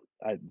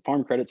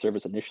Farm Credit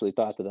Service initially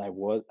thought that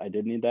I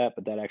did need that,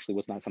 but that actually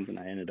was not something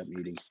I ended up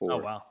needing Oh,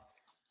 for wow.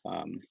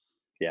 um,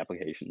 the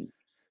application.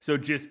 So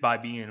just by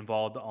being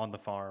involved on the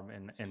farm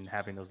and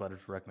having those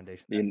letters of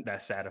recommendation, The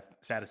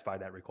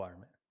satisfied that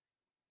requirement.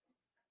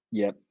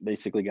 Yep,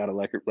 basically got a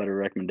letter of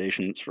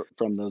recommendations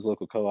from those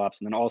local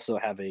co-ops, and then also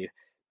have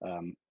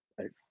um,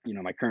 a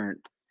my current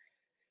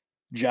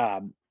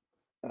job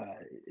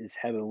is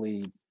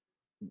heavily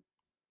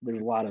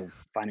there's a lot of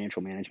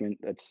financial management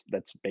that's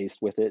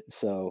based with it.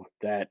 So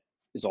that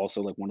is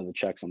also like one of the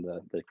checks on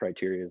the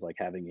criteria is like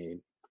having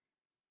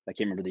I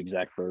can't remember the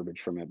exact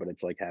verbiage from it, but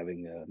it's like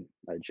having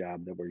a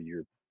job that where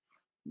you're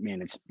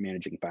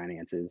managing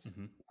finances,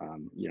 Mhm.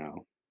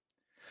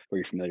 where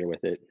you're familiar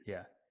with it.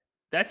 Yeah.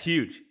 That's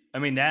huge. I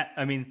mean,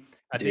 I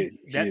think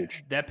Dude,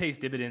 huge. that pays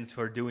dividends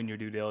for doing your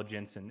due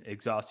diligence and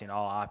exhausting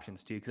all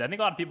options too. Because I think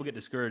a lot of people get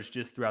discouraged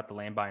just throughout the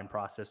land buying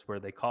process where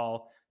they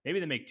call, maybe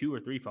they make 2 or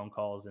 3 phone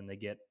calls and they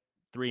get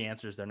 3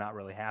 answers they're not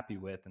really happy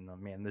with. And, oh,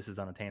 man, this is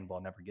unattainable.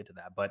 I'll never get to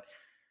that. But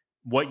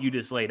what you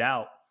just laid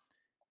out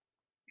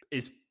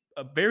is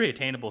a very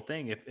attainable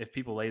thing if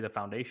people lay the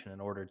foundation in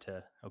order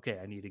to, okay,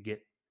 I need to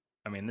get,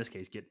 I mean, in this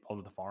case, get hold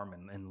of the farm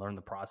and learn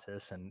the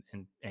process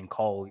and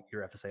call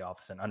your FSA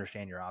office and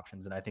understand your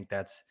options. And I think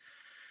that's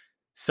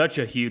such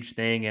a huge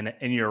thing. And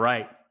you're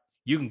right.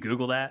 You can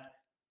Google that.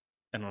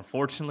 And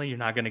unfortunately, you're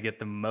not going to get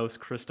the most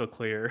crystal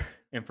clear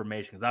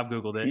information because I've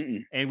Googled it.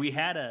 Mm-mm. And we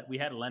had a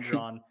lender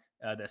on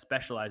that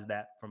specialized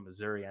that from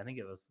Missouri. I think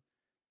it was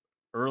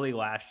early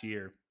last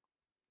year,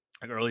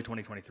 like early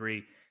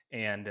 2023,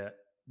 and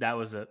that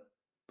was a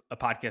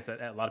podcast that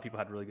a lot of people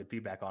had really good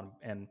feedback on,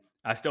 and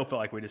I still felt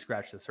like we just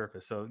scratched the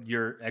surface. So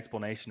your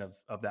explanation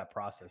of that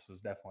process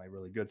was definitely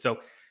really good. So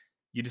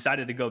you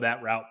decided to go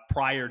that route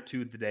prior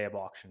to the day of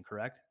auction,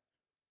 correct?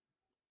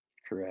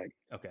 Correct.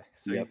 Okay,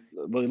 so Yep.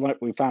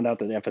 We found out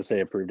that the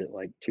FSA approved it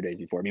like 2 days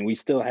before. I mean, we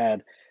still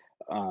had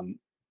um,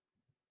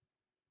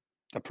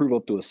 approval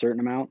up to a certain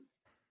amount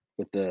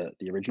with the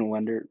original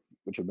lender,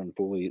 which had been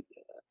fully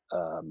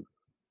um,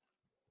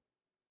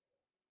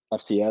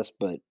 FCS.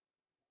 But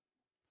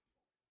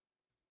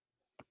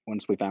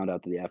once we found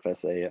out that the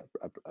FSA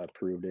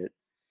approved it,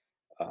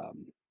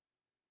 um,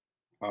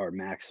 our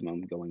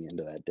maximum going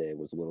into that day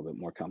was a little bit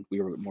more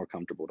we were more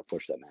comfortable to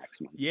push that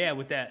maximum. yeah,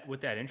 with that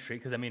interest rate,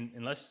 because I mean,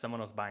 unless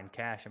someone was buying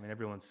cash, I mean,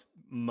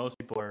 most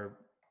people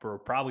were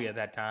probably at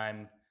that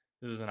time.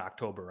 This was in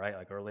October, right?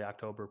 Like early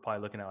October,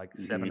 probably looking at like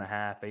seven and Hmm. a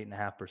half,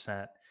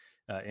 8.5%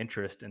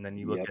 interest, and then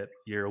you look Yep. at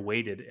your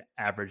weighted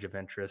average of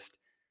interest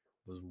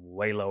was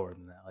way lower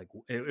than that. Like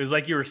it was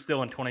like you were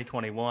still in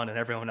 2021, and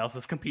everyone else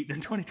was competing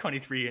in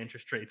 2023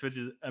 interest rates, which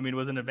is, I mean,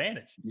 was an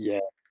advantage. Yeah.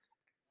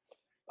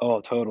 Oh,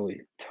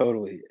 totally,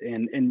 totally.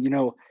 And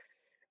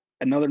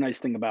another nice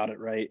thing about it,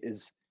 right,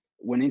 is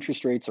when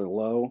interest rates are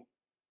low,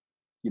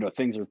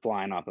 things are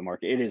flying off the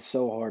market. It is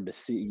so hard to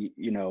see,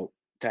 to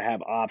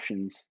have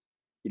options.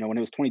 When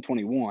it was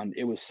 2021,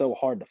 it was so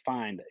hard to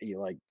find a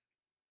like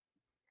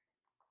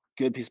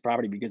good piece of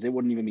property because it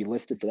wouldn't even be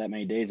listed for that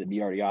many days. It'd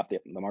be already off the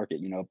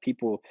market.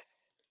 People,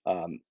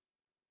 um,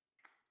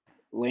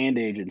 land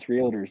agents,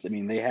 realtors. I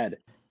mean, they had,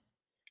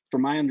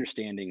 from my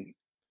understanding,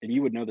 and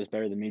you would know this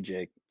better than me,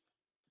 Jake.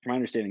 From my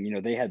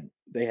understanding,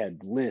 they had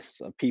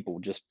lists of people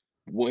just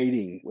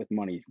waiting with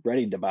money,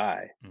 ready to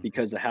buy Mhm.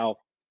 because of how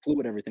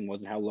fluid everything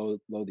was and how low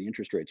the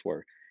interest rates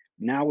were.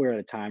 Now we're at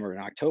a time, or in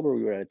October,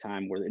 we were at a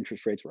time where the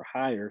interest rates were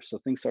higher, so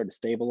things started to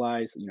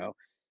stabilize,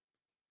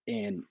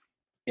 and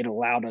it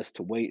allowed us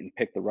to wait and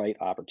pick the right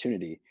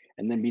opportunity,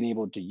 and then being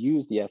able to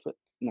use the effort,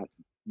 not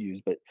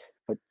use, but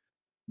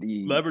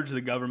the Leverage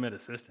the government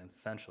assistance,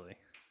 essentially.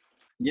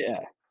 yeah,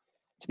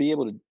 to be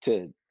able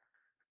to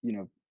you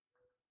know,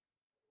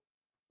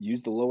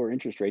 use the lower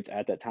interest rates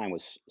at that time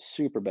was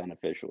super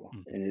beneficial,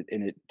 Mhm.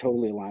 and it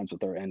totally aligns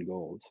with our end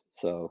goals.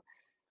 So,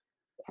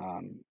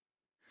 um,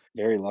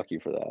 very lucky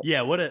for that.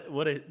 Yeah, what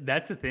a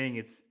that's the thing.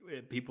 It's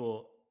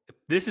people.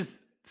 This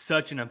is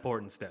such an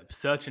important step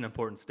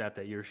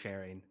that you're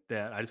sharing.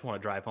 That I just want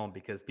to drive home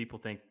because people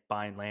think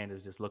buying land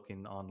is just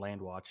looking on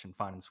Land Watch and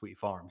finding sweet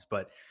farms.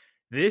 But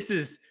this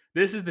is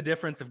the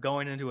difference of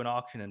going into an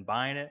auction and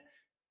buying it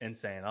and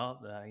saying, "Oh,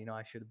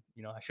 I should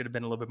have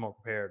been a little bit more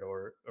prepared,"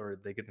 or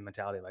they get the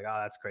mentality like, "Oh,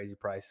 that's crazy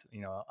price.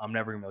 I'm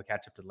never gonna be able to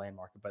catch up to the land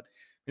market." But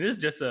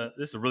this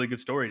is a really good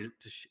story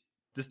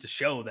just to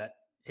show that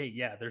hey,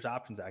 yeah, there's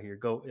options out here.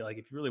 Go like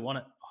if you really want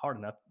it hard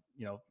enough,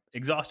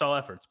 exhaust all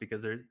efforts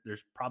because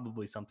there's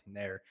probably something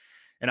there.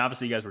 And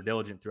obviously, you guys were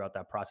diligent throughout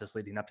that process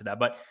leading up to that.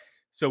 But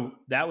so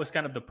that was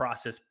kind of the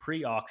process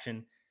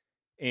pre-auction.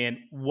 And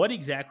what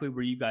exactly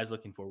were you guys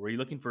looking for? Were you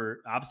looking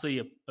for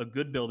obviously a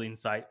good building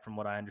site, from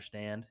what I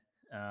understand?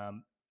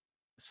 Um,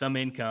 some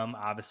income,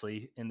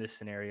 obviously, in this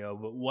scenario.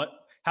 But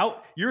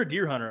how you're a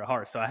deer hunter at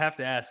heart, so I have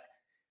to ask: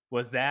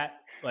 was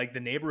that like the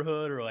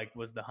neighborhood, or like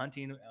was the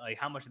hunting like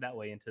how much did that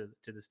weigh into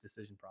this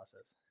decision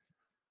process?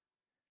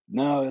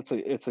 No,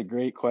 it's a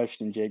great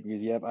question, Jake,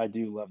 because yep, I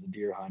do love the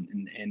deer hunt,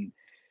 and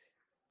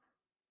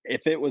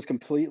if it was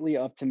completely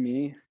up to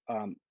me,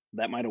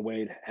 that might have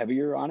weighed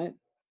heavier on it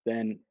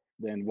than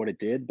than what it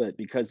did. But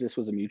because this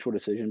was a mutual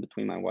decision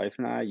between my wife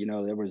and I,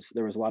 there was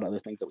a lot of other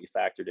things that we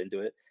factored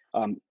into it.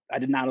 I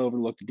did not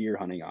overlook the deer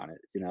hunting on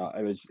it.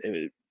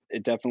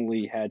 It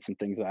definitely had some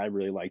things that I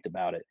really liked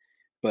about it.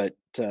 But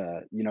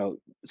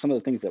some of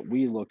the things that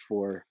we looked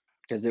for,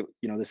 because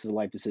this is a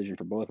life decision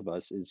for both of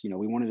us, is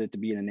we wanted it to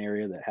be in an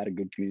area that had a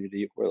good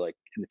community where, like,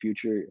 in the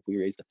future, if we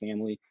raised a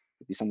family,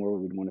 it'd be somewhere where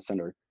we'd want to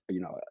send our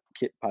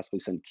possibly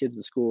send kids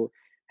to school,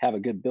 have a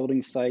good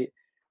building site,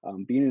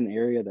 being in an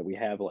area that we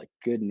have like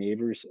good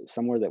neighbors,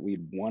 somewhere that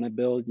we'd want to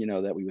build,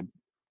 that we would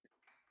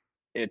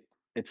it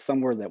it's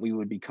somewhere that we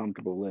would be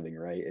comfortable living,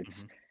 right?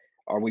 It's Mhm.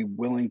 Are we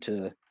willing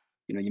to,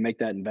 you make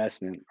that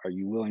investment? Are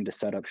you willing to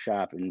set up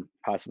shop and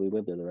possibly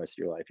live there the rest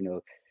of your life?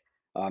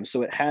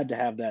 So it had to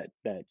have that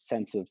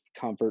sense of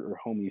comfort or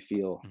homey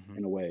feel Mhm.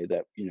 in a way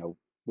that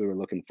we were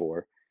looking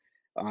for.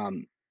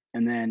 Um,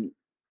 and then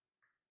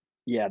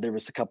yeah, there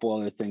was a couple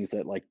other things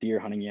that, like, deer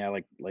hunting, yeah,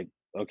 like,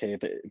 okay,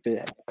 if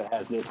it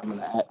has this, I'm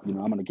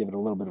gonna give it a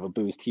little bit of a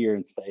boost here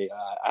and say,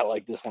 I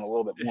like this one a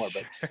little bit more.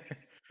 But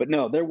Sure.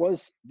 no, there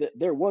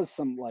was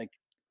some, like,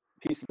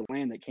 pieces of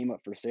land that came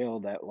up for sale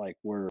that, like,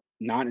 were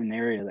not in an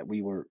area that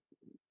we were,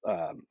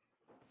 um,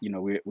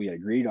 we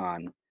agreed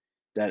on,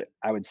 that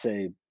I would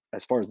say,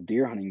 as far as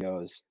deer hunting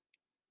goes,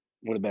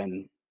 would have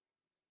been,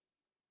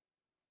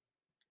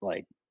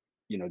 like,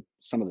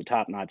 some of the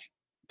top-notch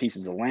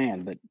pieces of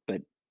land.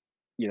 But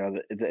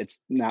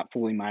it's not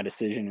fully my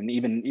decision, and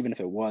even if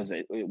it was,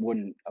 it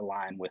wouldn't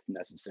align with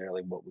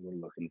necessarily what we were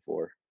looking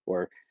for,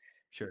 or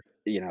Sure.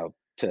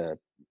 to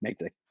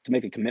make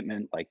a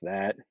commitment like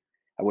that.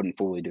 I wouldn't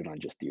fully do it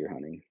on just deer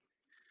hunting.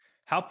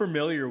 How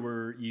familiar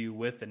were you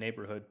with the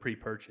neighborhood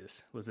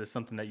pre-purchase? Was this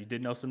something that you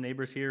did know some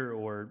neighbors here,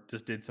 or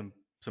just did some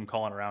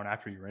calling around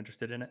after you were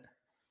interested in it?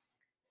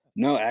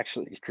 No,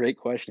 actually, great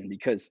question,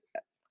 because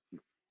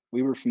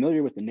we were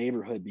familiar with the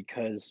neighborhood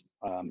because,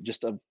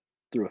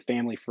 through a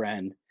family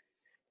friend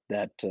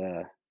that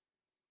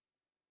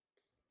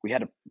we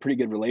had a pretty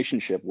good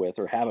relationship with,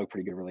 or have a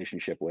pretty good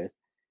relationship with.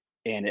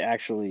 And it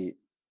actually,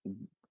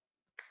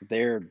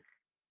 their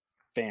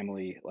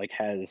family, like,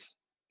 has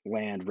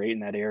land right in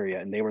that area,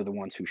 and they were the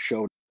ones who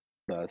showed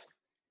us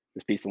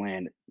this piece of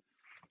land.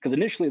 Because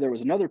initially there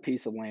was another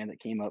piece of land that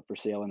came up for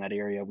sale in that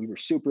area. We were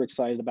super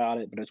excited about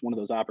it, but it's one of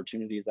those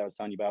opportunities I was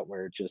telling you about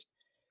where it just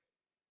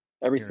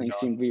Here in everything dog.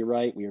 seemed to be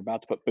right. We were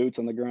about to put boots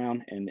on the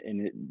ground, and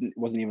it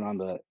wasn't even on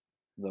the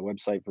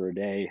website for a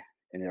day,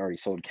 and it already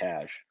sold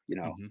cash.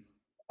 Mhm.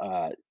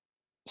 Uh,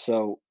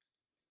 so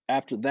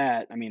after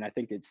that, I mean, I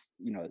think it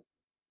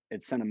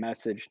sent a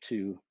message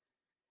to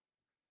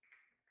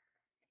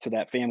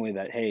that family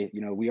that, hey,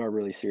 we are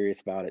really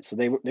serious about it. So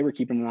they were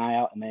keeping an eye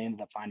out, and they ended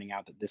up finding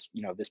out that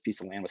this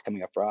piece of land was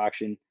coming up for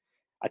auction.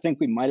 I think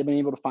we might have been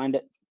able to find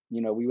it.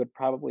 We would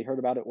probably heard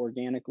about it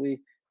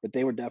organically, but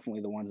they were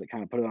definitely the ones that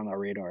kind of put it on our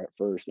radar at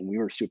first, and we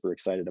were super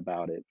excited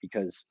about it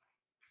because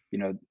you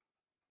know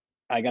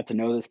I got to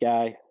know this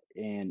guy,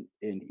 and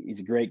he's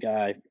a great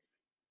guy,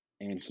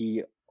 and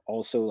he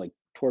also, like,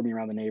 toured me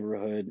around the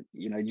neighborhood.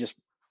 He just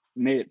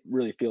made it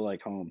really feel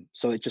like home.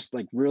 So it just,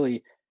 like,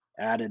 really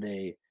added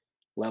a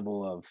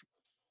level of,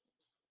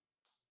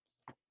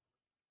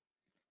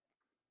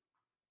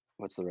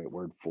 what's the right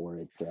word for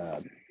it?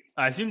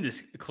 I assume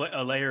just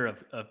a layer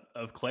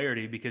of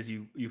clarity because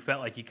you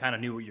felt like you kind of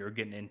knew what you were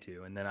getting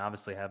into, and then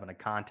obviously having a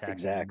contact in the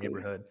Exactly.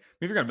 neighborhood.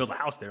 If you're going to build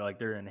a house there, like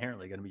they're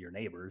inherently going to be your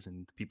neighbors,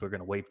 and people are going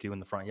to wave to you in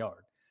the front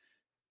yard.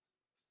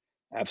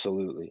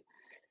 Absolutely.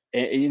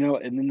 And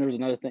then there was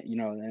another thing,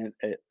 and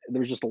there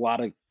was just a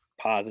lot of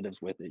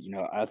positives with it.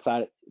 I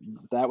thought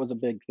that was a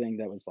big thing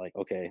that was like,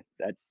 okay,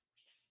 that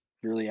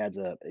really adds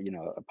a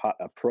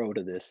pro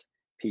to this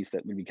piece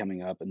that would be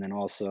coming up. And then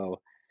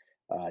also,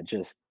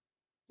 Just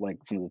like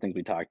some of the things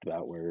we talked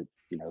about, where it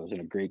was in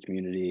a great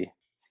community,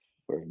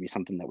 where it'd be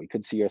something that we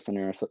could see our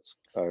sending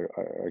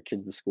our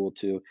kids to school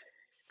to.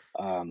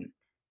 Um,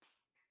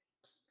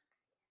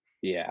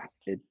 yeah,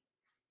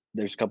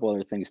 there's a couple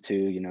other things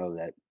too,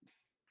 that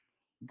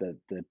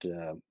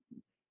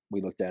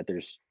we looked at.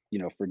 There's,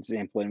 for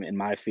example, in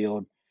my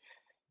field,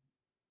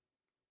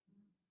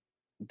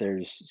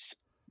 there's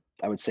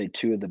I would say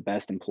two of the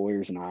best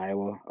employers in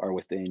Iowa are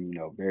within,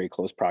 very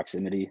close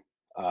proximity.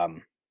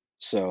 Um,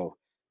 so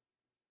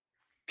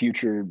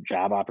future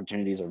job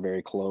opportunities are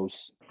very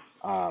close.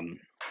 Um,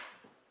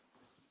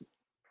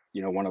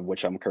 one of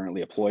which I'm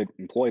currently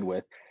employed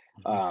with.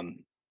 Mhm.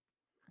 Um,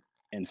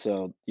 and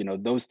so,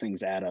 those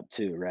things add up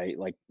too, right?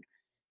 Like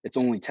it's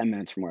only 10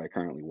 minutes from where I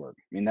currently work.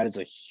 I mean, that is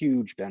a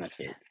huge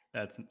benefit.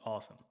 That's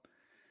awesome.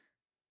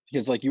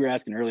 Because like you were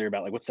asking earlier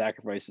about like what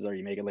sacrifices are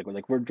you making?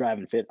 Like we're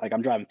driving like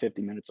I'm driving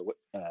 50 minutes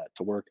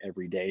to work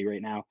every day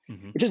right now,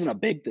 Mhm. which isn't a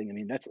big thing. I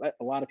mean, that's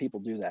a lot of people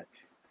do that,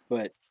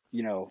 but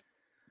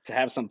to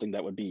have something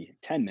that would be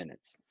 10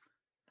 minutes,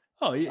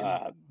 Oh, yeah,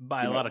 uh,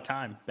 buy you a know, lot of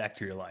time back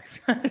to your life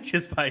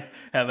just by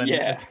having a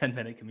yeah,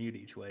 10-minute commute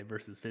each way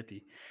versus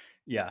 50.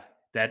 Yeah,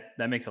 that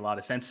makes a lot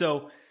of sense.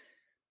 So,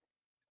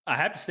 I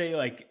have to say,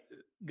 like,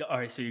 all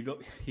right, so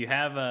you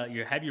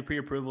have your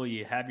pre-approval,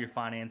 you have your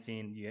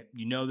financing,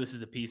 you know this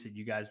is a piece that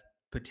you guys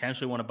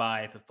potentially want to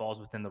buy if it falls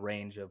within the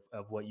range of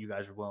what you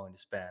guys are willing to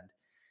spend.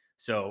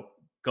 So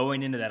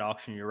going into that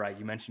auction, you're right.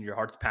 You mentioned your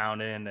heart's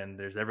pounding and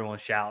there's everyone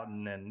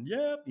shouting and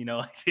yeah,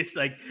 like it's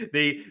like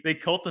they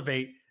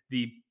cultivate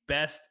the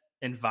best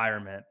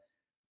environment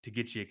to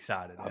get you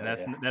excited, and oh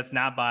that's yeah, that's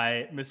not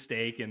by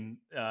mistake. And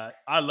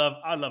I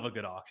love a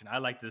good auction. I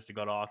like just to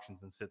go to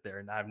auctions and sit there,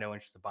 and I have no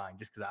interest in buying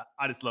just because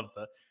I just love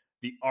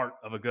the art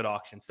of a good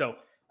auction. So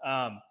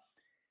um,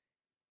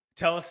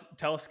 tell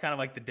us kind of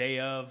like the day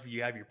of.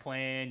 You have your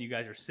plan. You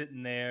guys are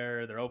sitting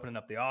there. They're opening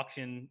up the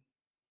auction.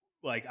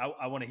 Like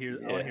I want to hear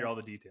yeah. all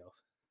the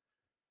details.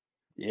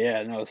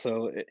 Yeah, no,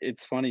 so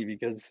it's funny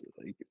because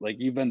like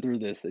you've been through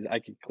this. I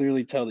can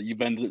clearly tell that you've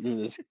been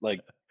through this like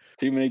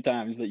too many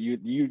times, that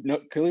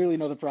clearly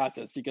know the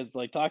process, because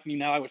like talking to you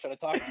now, I wish I'd have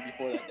talked to you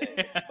before that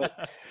day.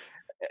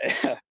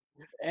 But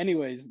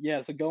anyways,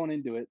 yeah, so going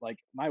into it, like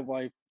my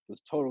wife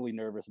was totally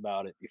nervous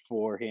about it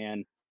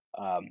beforehand.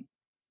 Um,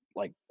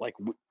 like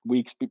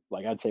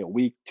I'd say a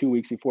week, 2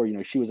 weeks before,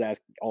 she was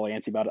asking all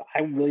antsy about it.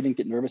 I really didn't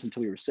get nervous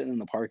until we were sitting in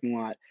the parking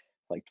lot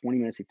like 20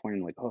 minutes before, and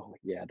I'm like, oh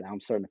yeah, now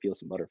I'm starting to feel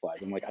some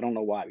butterflies. I'm like, I don't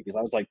know why, because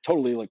I was like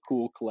totally like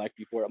cool, collect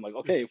before. I'm like,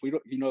 okay, if we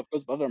don't, if it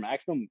goes above our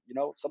maximum,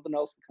 something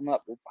else will come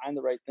up. We'll find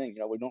the right thing.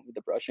 We don't need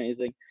to brush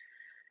anything.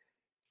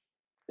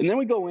 And then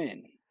we go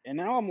in, and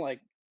now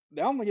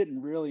I'm getting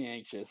really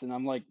anxious, and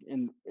I'm like,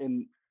 and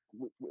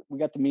we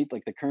got to meet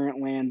like the current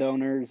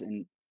landowners,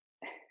 and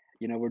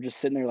we're just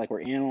sitting there like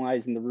we're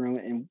analyzing the room.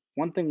 And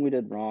one thing we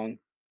did wrong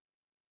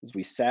is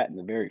we sat in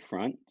the very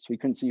front, so we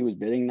couldn't see who was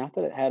bidding. Not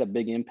that it had a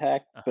big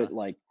impact, Uh-huh. but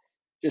like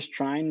just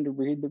trying to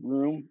read the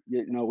room.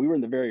 We were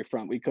in the very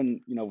front. We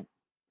couldn't,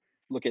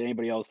 look at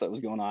anybody else that was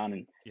going on.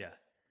 And Yeah.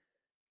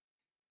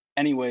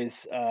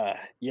 anyways,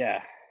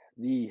 yeah,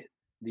 the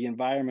the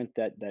environment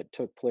that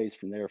took place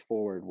from there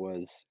forward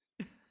was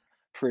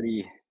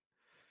pretty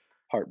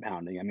heart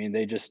pounding. I mean,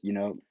 they just,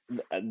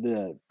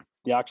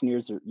 the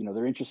auctioneers are,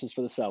 their interest is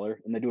for the seller,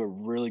 and they do a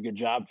really good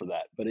job for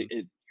that. But it, Mhm.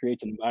 it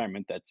creates an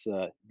environment that's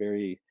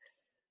very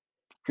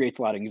creates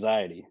a lot of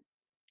anxiety.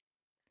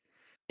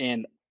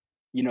 And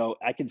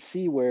I could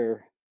see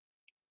where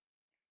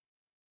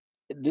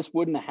this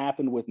wouldn't have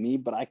happened with me,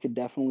 but I could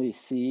definitely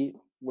see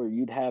where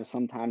you'd have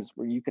sometimes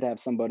where you could have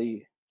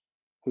somebody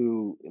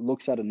who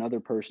looks at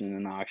another person in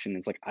an auction.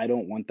 It's like, I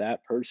don't want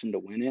that person to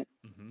win it.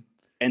 Mhm.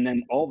 And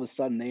then all of a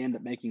sudden they end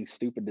up making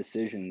stupid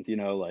decisions,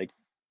 like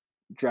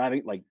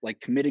driving, like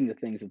committing to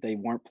things that they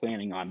weren't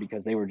planning on,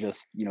 because they were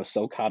just,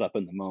 so caught up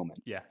in the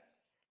moment. Yeah.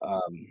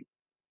 Um,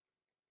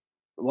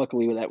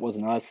 Luckily that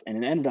wasn't us.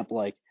 And it ended up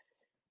like,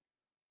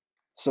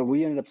 so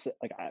we ended up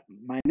like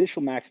my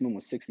initial maximum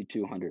was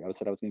 6,200. I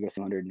said I was going to go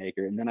 700 an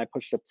acre, and then I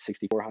pushed up to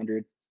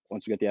 6,400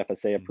 once we got the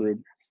FSA Mhm.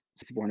 approved,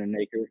 6,400 an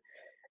acre.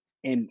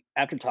 And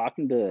after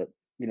talking to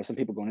some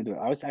people going into it,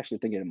 I was actually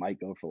thinking it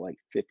might go for like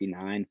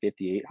 59,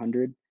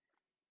 5,800.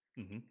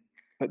 Mhm.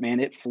 But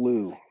man, it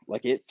flew.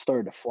 Like it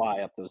started to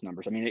fly up those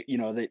numbers. I mean,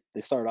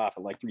 they start off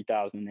at like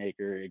 3,000 an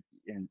acre in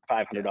Yeah.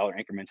 $500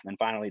 increments, and then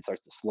finally it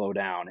starts to slow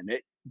down, and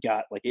it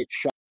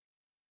shot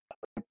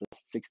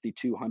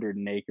 6,200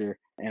 an acre.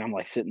 And I'm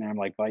like sitting there, I'm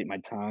like biting my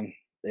tongue,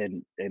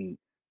 and you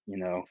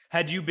know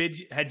Had you bid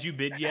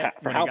yet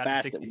for when it how got to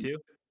fast it went.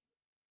 62?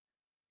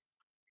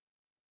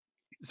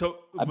 So,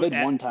 I but bid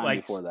at one time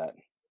like before that.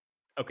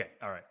 okay,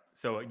 all right.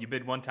 So you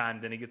bid one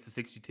time, then it gets to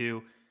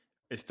 62.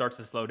 It starts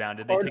to slow down.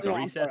 Did they Or take a no,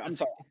 I'm sorry. recess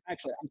at 60?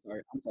 Actually, I'm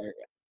sorry.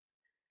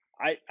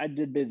 I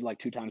did bid like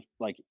 2 times.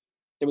 Like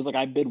it was like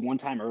I bid one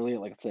time early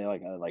at like say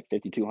like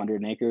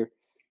 5,200 an acre,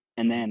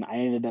 and Mhm. then I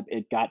ended up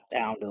it got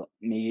down to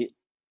me,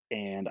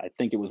 and I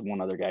think it was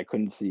one other guy I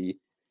couldn't see.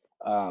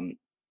 Um,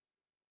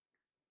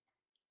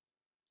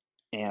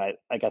 and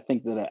I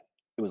think that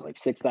it was like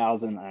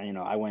 6,000.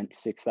 I went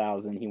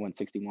 6,000. He went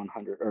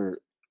 6,100, or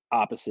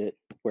opposite,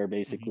 where Mhm.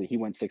 basically he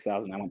went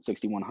 6,000. I went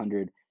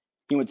 6,100.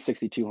 He went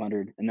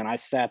 6,200, and then I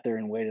sat there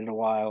and waited a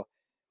while.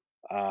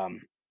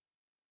 Um,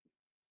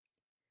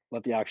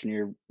 let the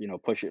auctioneer,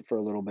 push it for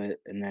a little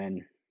bit, and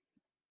then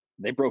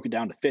they broke it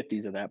down to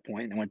 50s at that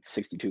point, and it went to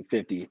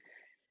 6,250.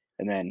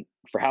 And then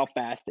for how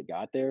fast it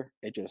got there,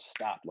 it just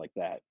stopped like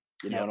that,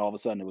 Yep. and all of a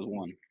sudden it was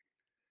one.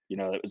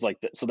 It was like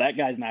that. So that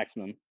guy's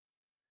maximum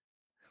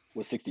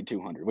was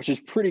 6,200, which is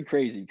pretty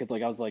crazy because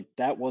like I was like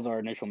that was our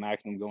initial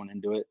maximum going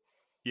into it.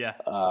 Yeah.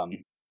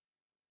 Um,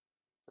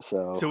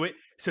 so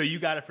So you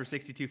got it for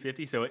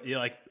 62.50. So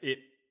it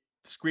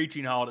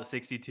screeching halt at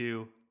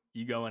 62.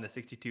 You go into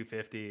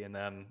 62.50, and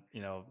then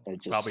it probably a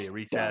just done.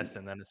 recess,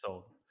 and then it's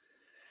sold.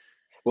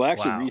 Well, it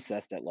actually Wow.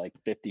 recessed at like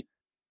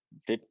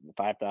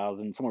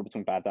 5,000, somewhere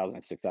between 5,000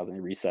 and 6,000. It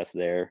recessed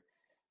there.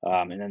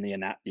 Mhm. And then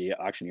the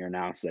auctioneer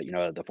announced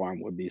that the farm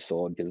would be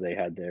sold because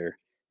the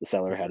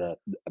seller For had sure.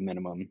 a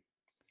minimum.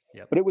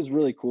 Yep. But it was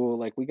really cool.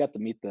 Like we got to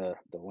meet the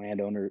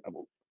landowner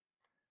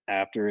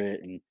after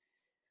it, and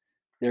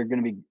they're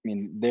going to be. I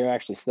mean, they're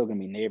actually still going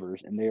to be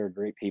neighbors, and they are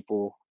great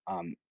people.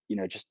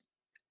 Just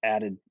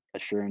added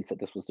assurance that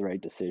this was the right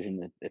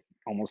decision. It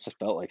almost just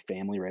felt like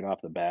family right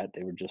off the bat.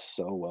 They were just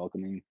so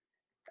welcoming.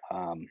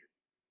 Um,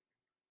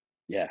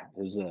 yeah,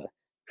 it was a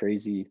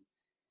crazy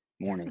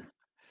morning.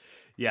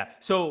 Yeah.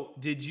 So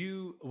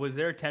was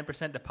there a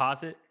 10%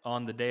 deposit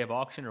on the day of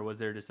auction, or was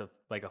there just a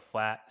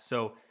flat?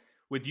 So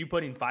with you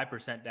putting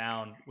 5%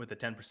 down with a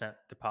 10%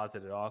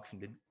 deposit at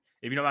auction,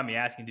 if you don't mind me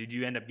asking, did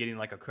you end up getting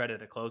like a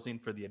credit at closing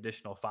for the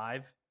additional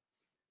five?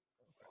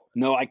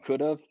 No, I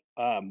could have.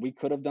 We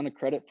could have done a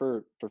credit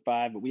for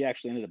 5, but we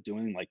actually ended up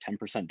doing like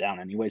 10% down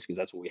anyways because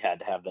that's what we had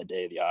to have that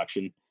day of the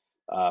auction.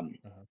 Um,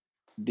 Uh-huh.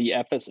 the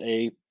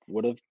FSA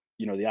would have,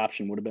 the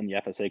option would have been the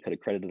FSA could have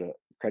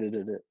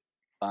credited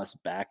us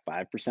back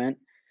 5%,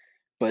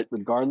 but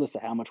regardless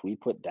of how much we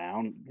put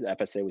down, the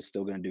FSA was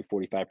still going to do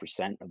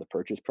 45% of the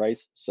purchase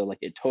price. So like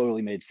it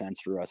totally made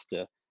sense for us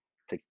to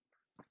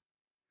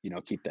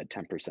keep that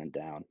 10%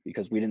 down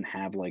because we didn't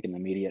have like an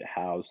immediate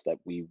house that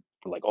we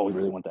were like, oh, we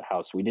really want the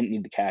house. We didn't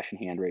need the cash in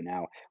hand right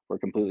now. We're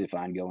completely Mhm.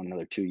 fine going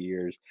another 2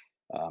 years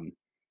um,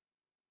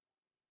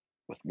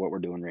 with what we're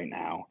doing right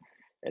now.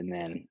 And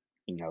Yeah. then,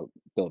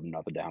 building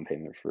up a down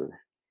payment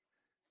for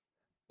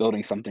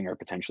building something or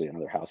potentially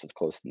another house that's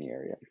close in the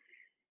area.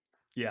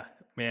 Yeah,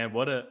 man,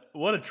 what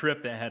a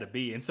trip that had to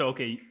be. And so,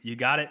 okay, you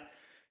got it.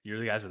 You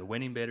the guys are the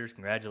winning bidders.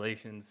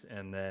 Congratulations.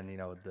 And then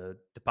the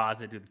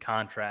deposit to the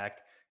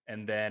contract,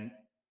 and then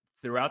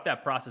throughout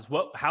that process,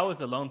 how was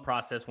the loan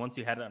process once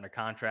you had it under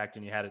contract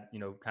and you had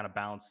to kind of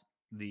bounce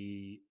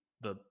the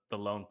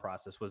loan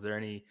process? Was there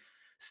any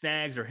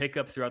snags or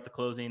hiccups throughout the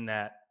closing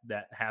that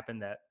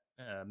happened that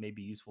may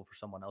be useful for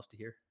someone else to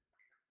hear?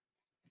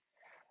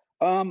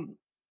 Um,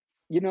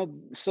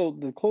 so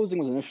the closing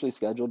was initially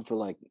scheduled for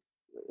like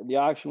the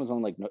auction was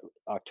on like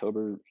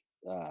October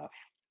uh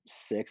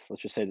 6th,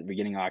 let's just say the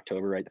beginning of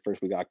October, right? The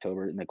first week of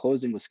October. And the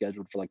closing was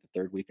scheduled for like the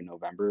third week in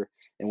November.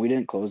 And we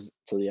didn't close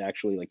till the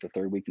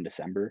third week in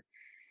December.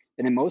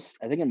 And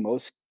I think in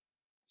most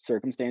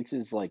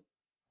circumstances, like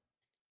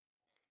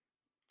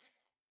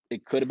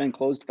it could have been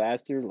closed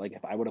faster, like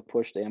if I would have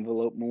pushed the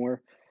envelope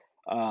more.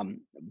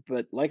 Um,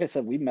 but like I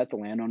said, we met the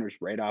landowners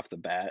right off the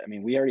bat. I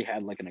mean, we already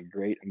had like a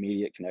great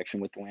immediate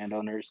connection with the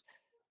landowners.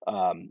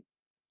 Um,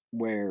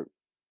 where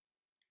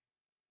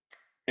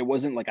it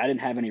wasn't like I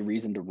didn't have any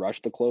reason to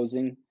rush the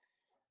closing,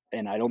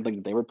 and I don't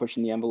think they were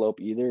pushing the envelope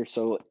either.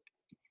 So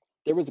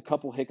there was a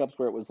couple hiccups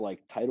where it was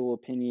like title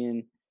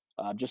opinion,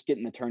 just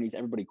getting attorneys,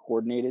 everybody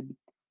coordinated.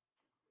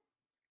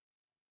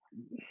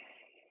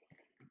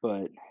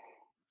 But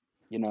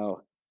you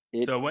know,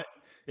 it So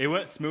it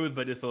went smooth,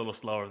 but just a little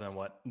slower than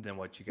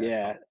what you guys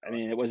yeah. thought. I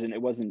mean, it wasn't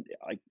it wasn't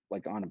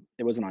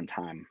on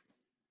time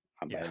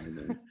by Yeah. any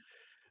means.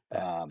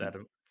 That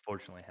Um,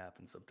 unfortunately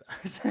happens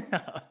sometimes.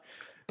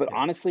 but Yeah.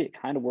 honestly, it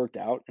kind of worked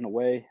out in a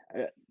way.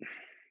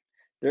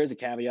 There is a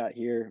caveat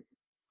here.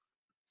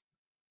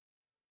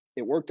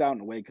 It worked out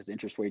in a way because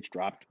interest rates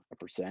dropped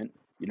 1%.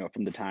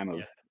 From the time of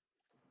Yeah.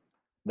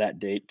 that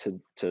date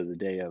to the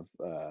day of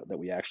that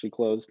we actually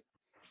closed.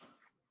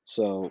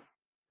 So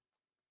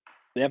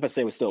the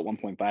FSA was still at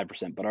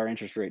 1.5%, but our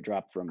interest rate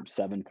dropped from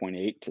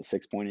 7.8 to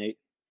 6.8,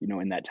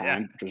 in that Yeah.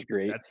 time, which was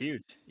great. That's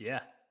huge.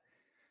 Yeah.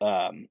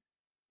 Um,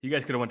 You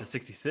guys coulda went to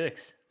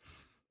 66.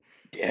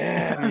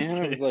 yeah, I'm just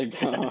man. I was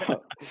kidding.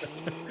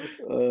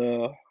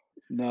 like,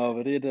 no,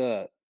 but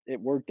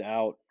it worked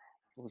out.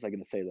 What was I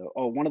going to say though?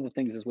 Oh, one of the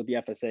things is with the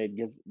FSA,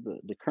 because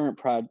the current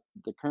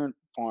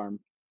farm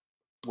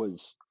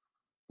was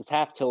it's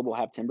half tillable,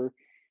 half timber,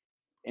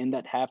 and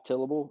that half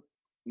tillable,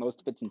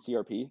 most of it's in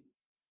CRP.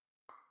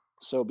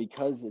 So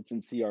because it's in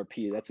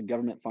CRP, that's a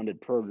government funded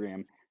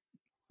program.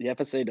 The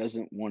FSA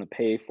doesn't want to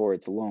pay for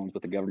its loans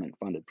with a government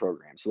funded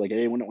program. So like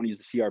they wouldn't want to use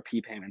the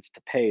CRP payments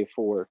to pay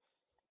for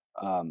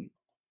um,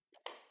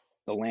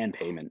 the land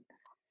payment.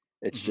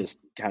 It's Mhm. just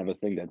kind of a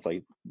thing that's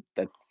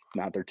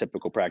not their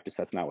typical practice.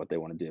 That's not what they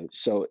want to do.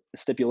 So the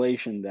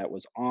stipulation that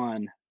was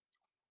on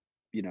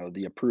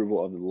the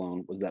approval of the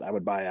loan was that I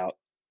would buy out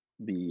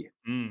the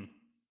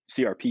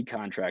CRP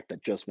contract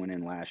that just went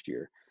in last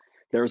year.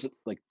 There's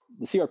like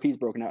the CRP is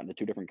broken out into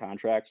two different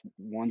contracts.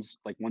 One's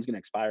going to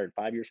expire in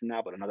 5 years from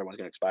now, but another one's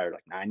going to expire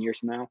like 9 years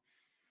from now.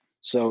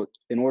 So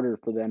in order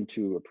for them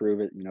to approve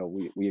it,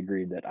 we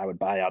agreed that I would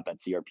buy out that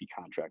CRP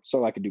contract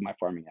so I could do my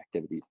farming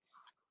activities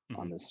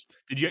on this.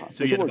 Did you?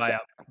 So Which you it had to works buy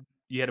out. out.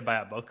 You had to buy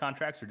out both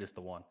contracts or just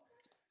the one?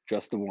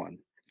 Just the one.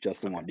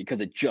 Just the Okay. one,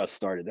 because it just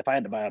started. If I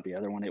had to buy out the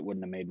other one, it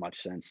wouldn't have made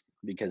much sense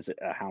because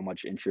how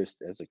much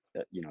interest as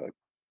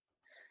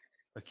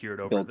Accrued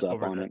over built the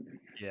up on it.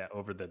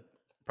 over the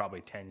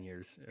probably 10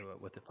 years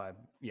with the five.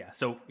 Yeah.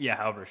 So yeah,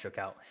 however it shook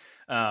out.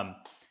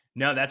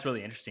 No, that's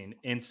really interesting.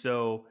 And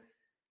so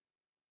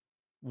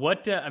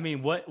what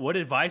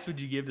advice would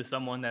you give to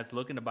someone that's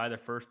looking to buy their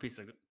first piece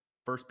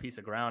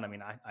of ground? I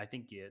mean, I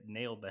think you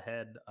nailed the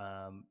head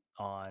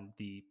on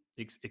the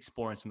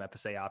exploring some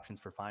FSA options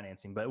for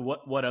financing. But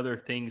what other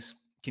things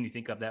can you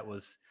think of that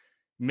was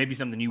maybe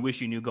something you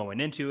wish you knew going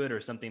into it, or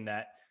something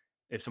that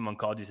if someone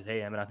called you and said,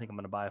 "Hey, I think I'm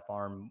going to buy a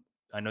farm.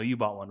 I know you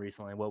bought one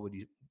recently.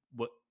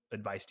 What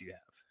advice do you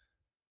have?"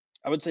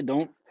 I would say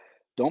don't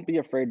be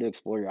afraid to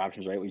explore your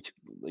options, right? Like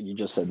you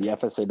just said, the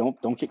FSA,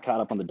 don't get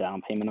caught up on the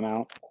down payment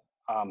amount.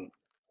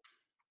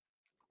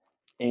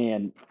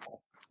 And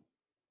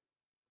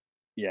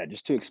yeah,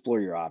 just to explore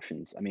your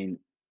options. I mean,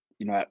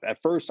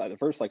 at first, the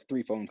first like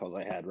 3 phone calls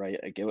I had, right?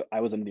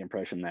 I was under the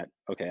impression that,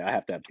 okay, I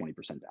have to have 20%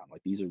 down.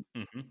 Like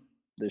Hmm.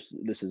 this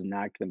is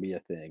not going to be a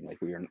thing. Like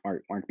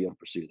aren't going to be able to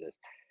pursue this.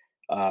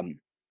 Um,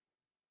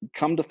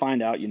 Come to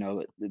find out,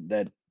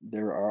 that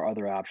there are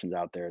other options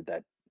out there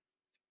that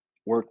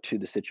work to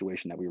the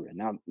situation that we were in.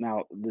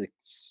 Now the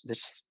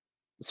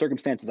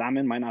circumstances I'm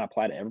in might not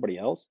apply to everybody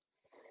else,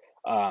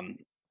 um,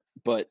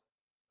 but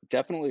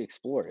definitely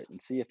explore it and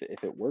see if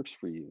it works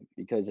for you.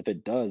 Because if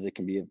it does, it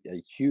can be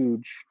a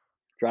huge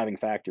driving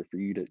factor for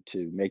you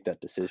to make that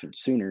decision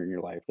sooner in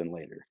your life than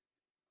later.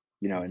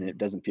 And Hmm. it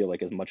doesn't feel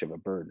like as much of a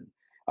burden.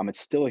 It's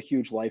still a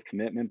huge life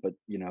commitment, but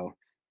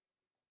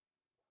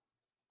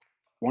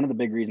one of the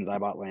big reasons I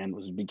bought land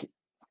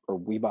or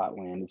we bought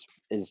land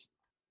is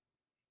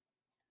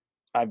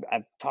I've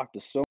talked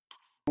to so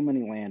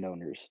many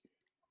landowners,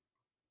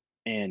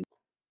 and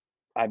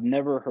I've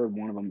never heard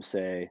one of them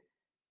say,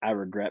 "I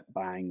regret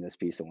buying this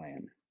piece of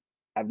land."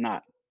 I've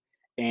not.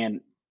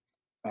 And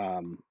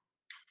um,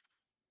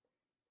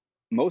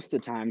 most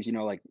of the times,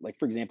 like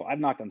for example, I've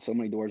knocked on so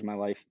many doors in my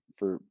life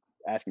for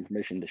asking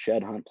permission to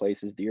shed hunt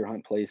places, deer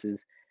hunt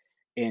places,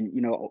 and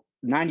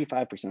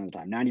 95% of the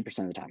time, 90%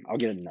 of the time, I'll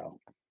get a no.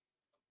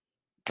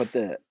 But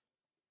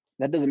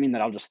that doesn't mean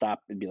that I'll just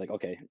stop and be like,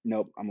 okay,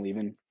 nope, I'm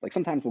leaving. Like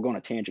sometimes we'll go on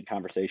a tangent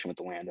conversation with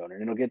the landowner,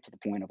 and it'll get to the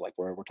point of like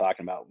where we're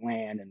talking about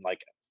land, and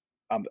like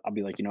I'll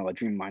be like, a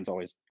dream of mine's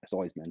always has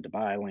always been to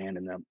buy land,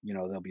 and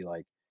they'll be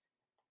like,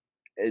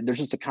 there's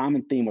just a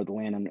common theme where the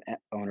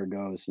landowner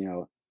goes,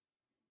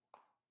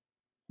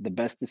 the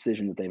best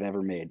decision that they've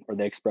ever made, or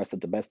they express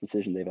that the best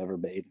decision they've ever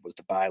made was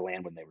to buy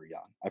land when they were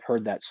young. I've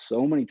heard that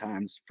so many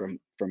times from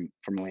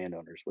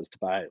landowners, was to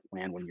buy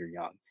land when you're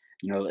young.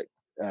 Like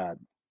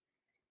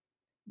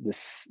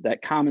this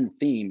that common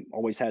theme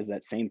always has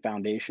that same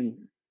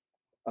foundation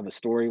of a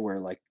story where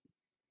like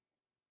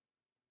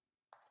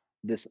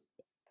this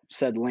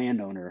said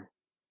landowner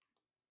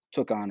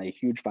took on a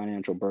huge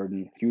financial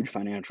burden, huge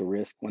financial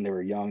risk when they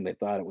were young. They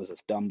thought it was a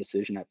dumb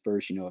decision at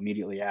first.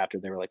 Immediately after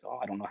they were like, "Oh,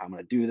 I don't know how I'm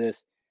going to do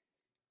this,"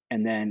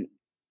 and then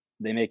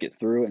they make it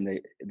through, and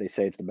they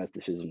say it's the best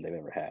decision they've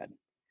ever had.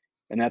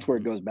 And that's where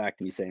it Hmm. goes back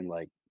to me saying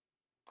like,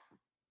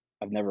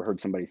 I've never heard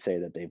somebody say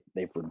that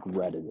they've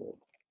regretted it.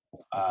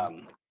 Hmm.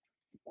 Um,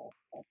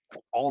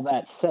 all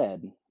that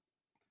said,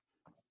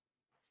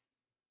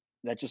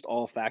 that just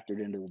all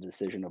factored into the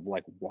decision of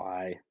like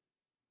why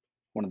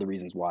one of the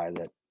reasons why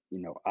that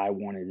I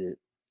wanted it,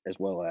 as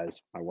well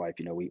as my wife.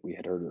 We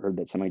had heard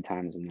that so many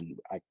times, and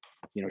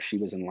then she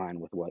was in line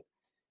with what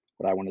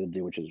I wanted to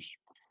do,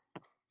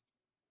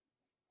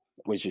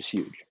 was just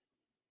huge.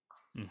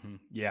 Hmm.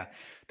 Yeah,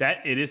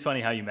 that it is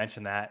funny how you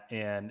mentioned that,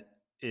 and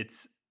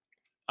it's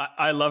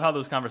I love how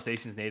those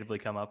conversations natively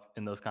come up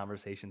in those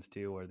conversations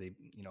too, where they,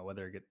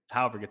 whether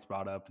however it gets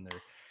brought up, and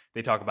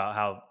they talk about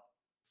how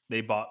they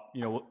bought,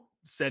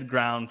 said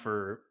ground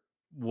for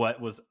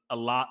what was a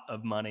lot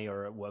of money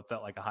or what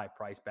felt like a high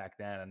price back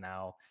then, and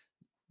now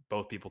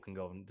both people can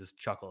go and just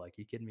chuckle like,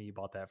 "You kidding me? You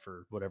bought that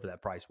for whatever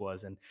that price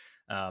was?" And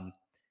um,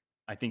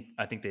 I think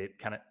they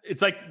kind of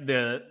it's like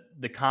the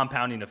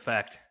compounding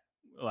effect.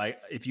 Like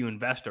if you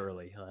invest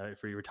early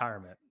for your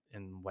retirement,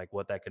 and like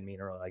what that could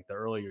mean, or like the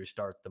earlier you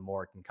start, the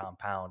more it can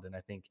compound. And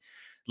I think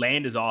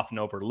land is often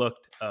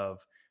overlooked of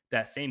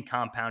that same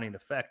compounding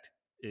effect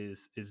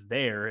is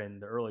there,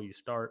 and the earlier you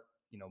start,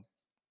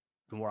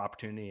 the more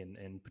opportunity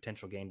and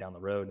potential gain down the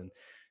road. And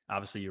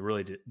obviously, you're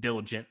really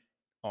diligent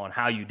on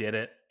how you did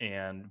it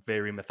and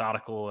very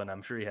methodical. And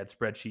I'm sure you had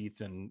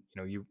spreadsheets, and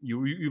you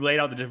laid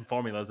out the different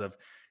formulas of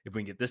if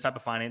we can get this type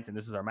of finance and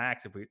this is our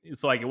max. If we,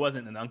 it's like it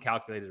wasn't an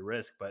uncalculated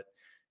risk, but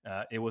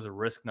it was a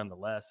risk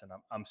nonetheless. And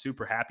I'm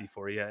super happy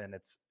for you. And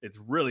it's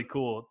really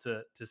cool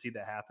to see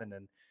that happen.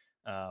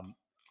 And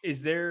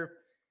is there,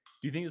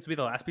 do you think this will be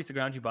the last piece of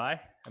ground you buy?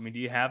 I mean, do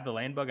you have the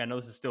land bug? I know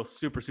this is still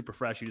super, super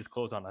fresh. You just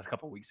closed on it a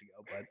couple of weeks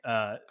ago,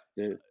 but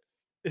Dude.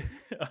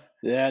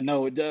 Yeah,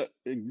 no, no,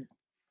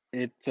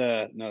 it's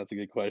a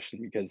good question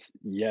because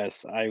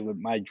yes,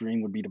 my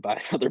dream would be to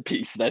buy another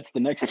piece. That's the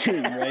next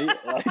dream, right?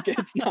 Like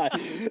it's not,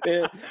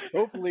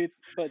 hopefully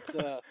but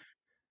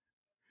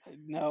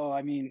no,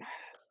 I mean,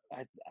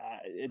 I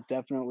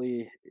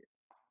definitely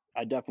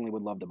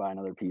would love to buy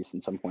another piece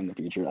in some point in the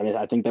future. I mean,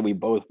 I think that we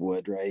both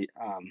would, right?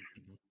 Mhm.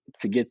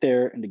 To get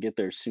there and to get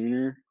there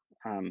sooner,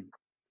 um,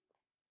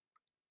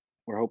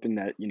 we're hoping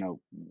that,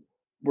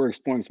 we're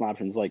exploring some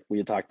options like we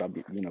had talked about,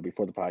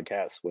 before the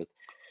podcast with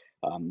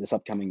this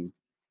upcoming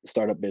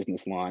startup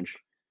business launch.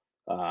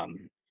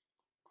 Um,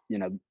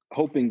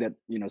 hoping that,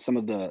 some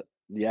of the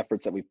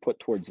efforts that we've put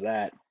towards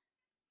that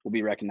will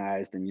be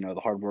recognized and,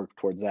 the hard work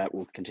towards that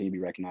will continue to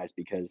be recognized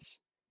because,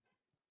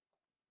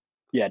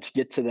 yeah, to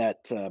get to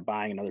that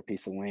buying another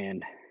piece of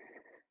land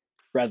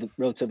rather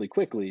relatively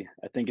quickly,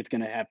 I think it's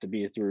going to have to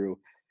be through,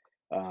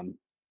 um,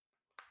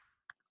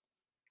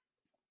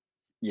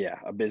 yeah,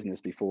 a business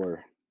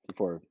before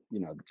our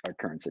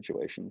current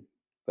situation.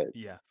 But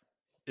Yeah,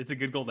 it's a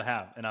good goal to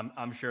have, and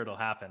I'm sure it'll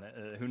happen.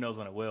 Who knows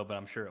when it will, but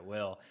I'm sure it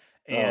will.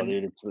 oh, And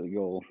dude, it's the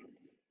goal.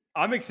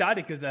 I'm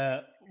excited because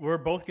we're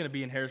both going to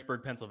be in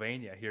Harrisburg,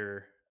 Pennsylvania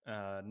here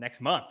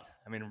next month.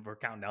 I mean, we're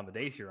counting down the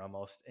days here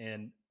almost.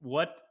 And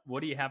what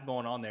do you have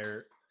going on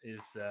there?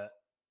 Is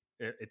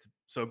it's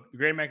so the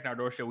Great American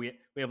Outdoor Show. We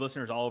have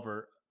listeners all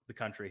over the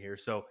country here.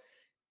 So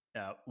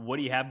what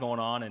do you have going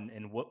on,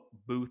 and what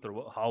booth or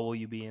what hall will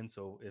you be in?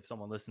 So if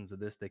someone listens to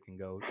this, they can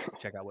go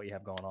check out what you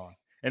have going on.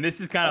 And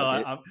this is kind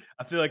of Okay.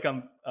 I feel like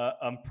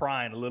I'm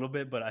prying a little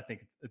bit, but I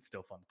think it's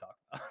still fun to talk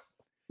about.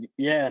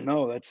 Yeah,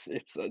 no, it's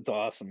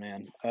awesome,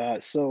 man.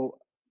 So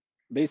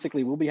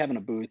basically, we'll be having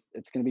a booth.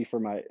 It's going to be for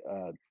my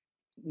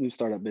new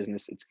startup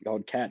business. It's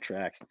called Cat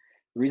Tracks.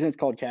 The reason it's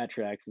called Cat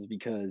Tracks is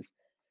because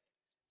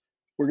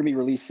we're going to be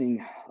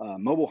releasing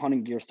mobile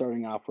hunting gear,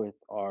 starting off with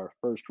our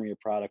first premier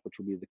product, which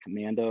will be the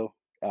Commando.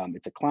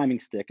 It's a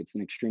climbing stick. It's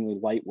an extremely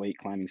lightweight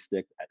climbing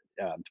stick.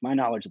 To my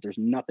knowledge, there's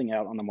nothing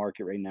out on the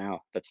market right now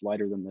that's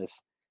lighter than this.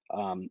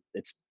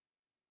 It's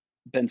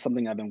been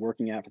something I've been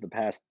working at for the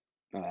past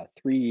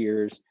 3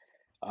 years.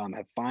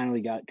 Have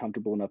finally got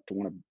comfortable enough to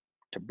want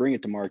to bring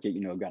it to market.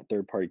 Got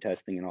third party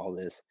testing and all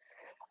this.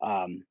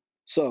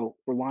 So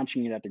we're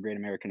launching it at the Great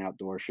American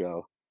Outdoor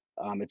Show.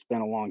 It's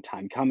been a long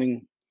time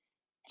coming.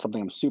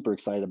 Something I'm super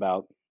excited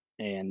about.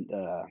 And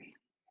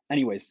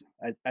anyways,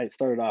 I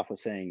started off with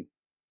saying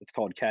it's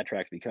called Cat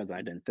Tracks because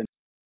I didn't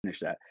finish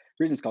that.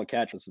 The reason it's called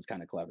Cat Tracks was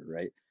kind of clever,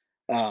 right?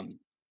 Um,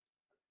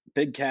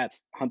 Big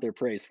cats hunt their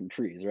prey from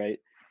trees, right?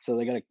 So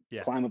they got to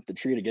Yeah, climb up the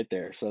tree to get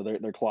there. So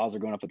their claws are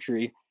going up a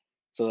tree.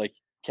 So like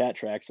cat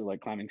tracks are like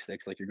climbing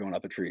sticks, like you're going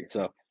up a tree.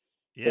 So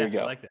there yeah, you I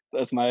go. like that.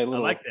 That's my I like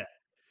little that.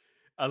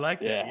 I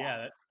like that. yeah.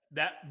 Yeah,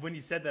 that when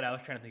you said that, I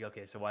was trying to think.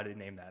 Okay, so why did he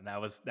name that? And that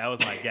was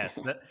my guess.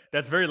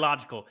 That's very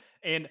logical.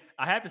 And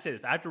I have to say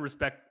this. I have to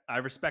respect. I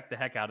respect the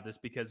heck out of this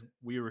because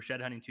we were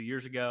shed hunting 2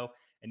 years ago,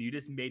 and you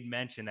just made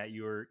mention that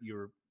you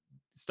were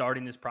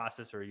starting this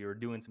process or you were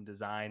doing some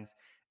designs,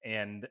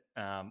 and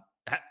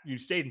you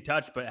stayed in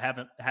touch, but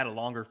haven't had a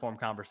longer form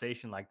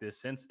conversation like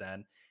this since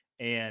then.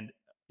 And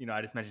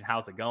I just mentioned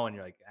how's it going.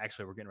 You're like,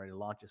 actually, we're getting ready to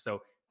launch it.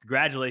 So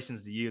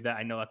congratulations to you. That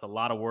I know that's a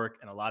lot of work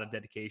and a lot of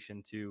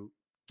dedication to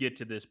get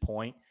to this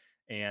point.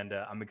 And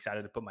I'm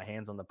excited to put my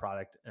hands on the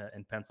product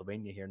in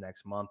Pennsylvania here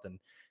next month, and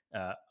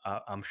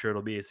I'm sure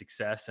it'll be a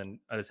success. And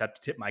I just have to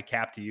tip my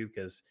cap to you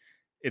because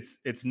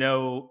it's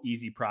no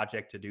easy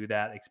project to do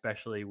that,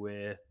 especially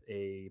with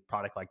a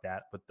product like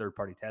that with third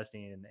party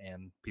testing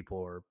and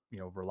people are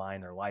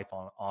relying their life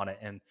on it,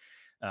 and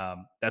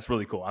that's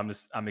really cool.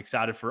 I'm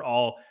excited for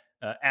all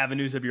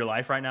avenues of your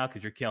life right now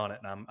because you're killing it,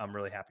 and I'm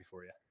really happy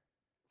for you.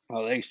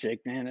 Oh, thanks,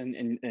 Jake, man.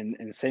 And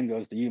the same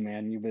goes to you,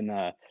 man. You've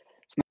been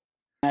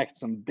smacked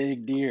some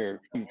big deer.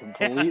 I'm Yeah.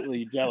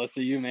 completely jealous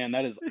of you, man.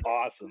 That is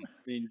awesome.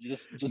 I mean,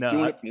 just No,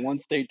 doing it from one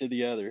state to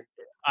the other.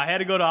 I had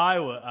to go to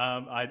Iowa.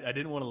 I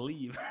didn't want to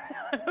leave,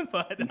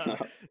 but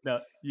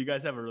no, you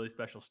guys have a really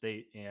special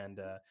state, and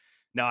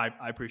no,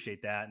 I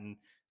appreciate that. And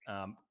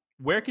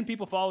where can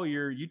people follow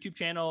your YouTube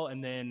channel,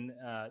 and then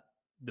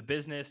the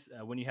business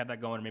when you have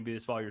that going? Maybe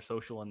just follow your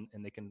social, and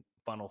they can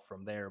funnel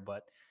from there.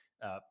 But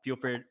feel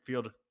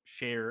to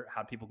share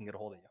how people can get a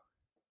hold of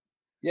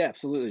you. Yeah,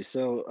 absolutely.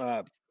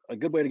 So, a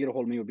good way to get a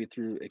hold of me would be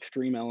through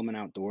Extreme Element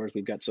Outdoors.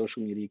 We've got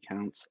social media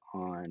accounts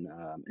on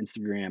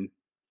Instagram,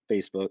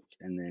 Facebook,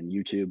 and then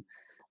YouTube.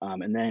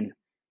 And then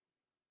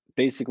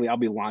basically, I'll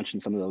be launching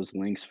some of those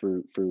links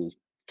for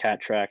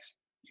cat tracks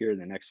here in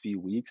the next few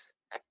weeks,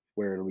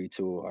 where it'll be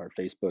to our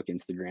Facebook,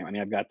 Instagram. I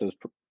mean, I've got those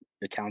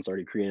accounts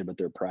already created, but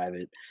they're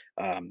private.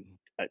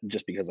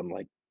 Just because I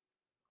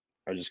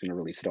was just going to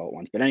release it all at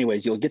once. But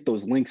anyways, you'll get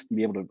those links to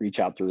be able to reach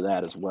out through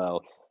that as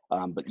well.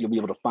 But you'll be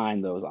able to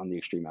find those on the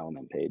Extreme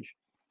Element page,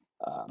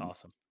 um,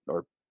 Awesome.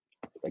 or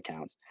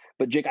accounts.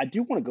 But Jake, I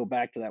do want to go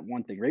back to that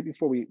one thing right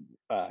before we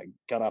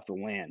got off the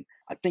land.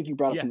 I think you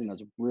brought up Yeah. something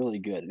that's really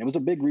good, and it was a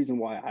big reason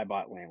why I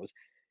bought land. Was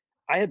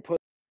I had put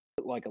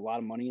like a lot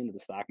of money into the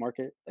stock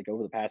market like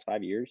over the past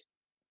 5 years,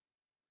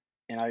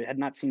 and I had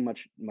not seen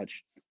much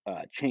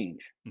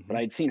change, but Hmm.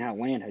 I had seen how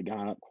land had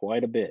gone up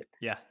quite a bit.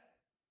 Yeah.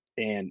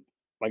 And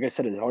like I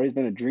said, it's always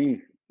been a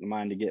dream of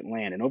mine to get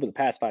land. And over the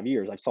past 5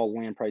 years, I saw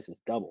land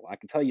prices double. I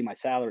can tell you my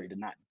salary did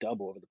not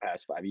double over the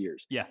past 5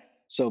 years. Yeah.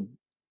 So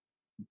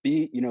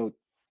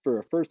for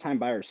a first time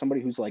buyer,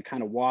 somebody who's like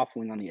kind of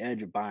waffling on the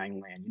edge of buying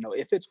land,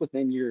 if it's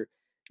within your,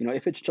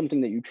 if it's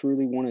something that you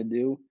truly want to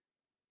do,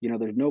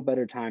 there's no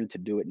better time to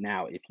do it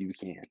now if you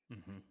can.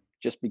 Hmm.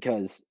 Just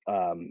because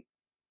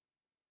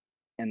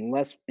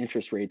unless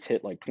interest rates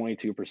hit like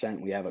 22%,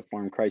 we have a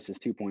farm crisis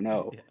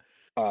 2.0.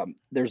 Yeah.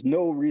 There's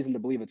no reason to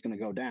believe it's going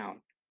to go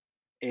down.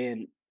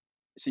 And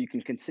so you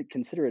can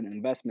consider it an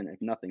investment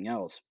if nothing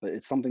else, but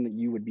it's something that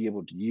you would be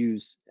able to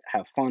use,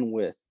 have fun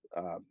with.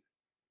 Um,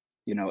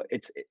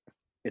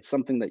 it's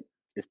something that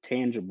is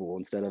tangible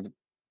instead of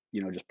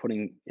just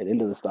putting it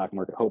into the stock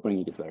market hoping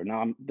it gets better.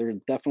 Now, there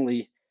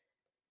definitely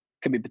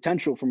could be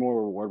potential for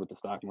more reward with the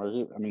stock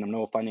market. I mean, I'm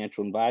no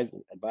financial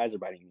advisor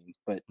by any means,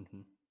 but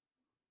Hmm.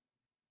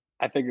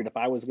 I figured if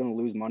I was going to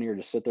lose money or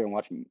just sit there and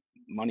watch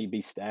money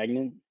be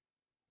stagnant,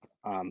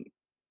 um,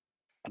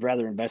 I'd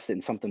rather invest it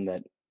in something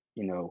that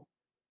you know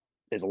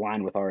is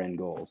aligned with our end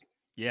goals,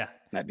 Yeah.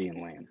 that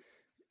being land.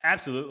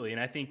 Absolutely, and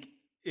I think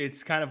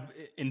it's kind of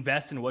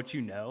invest in what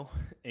you know,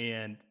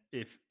 and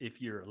if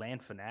you're a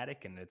land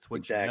fanatic and it's what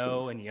you Exactly.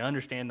 know and you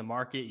understand the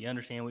market, you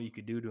understand what you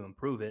could do to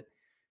improve it.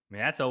 I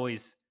mean, that's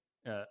always.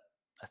 Uh,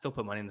 I still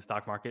put money in the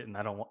stock market, and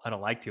I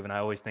don't like to, and I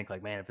always think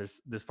like, man,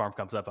 if this farm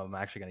comes up, I'm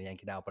actually going to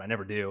yank it out, but I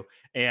never do,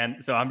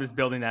 and so I'm just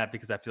building that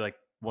because I feel like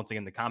once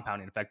again the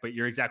compounding effect. But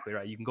you're exactly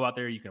right. You can go out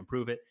there, you can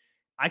improve it.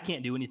 I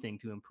can't do anything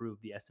to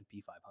improve the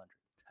S&P 500.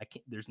 I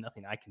can't. There's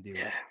nothing I can do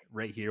Yeah.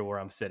 right here where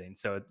I'm sitting.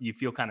 So you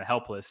feel kind of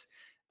helpless.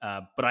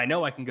 But I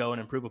know I can go and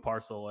improve a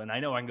parcel, and I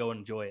know I can go and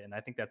enjoy it. And I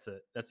think that's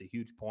a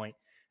huge point.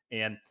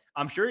 And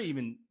I'm sure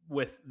even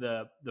with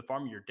the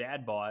farm your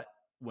dad bought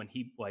when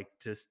he like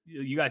just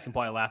you guys can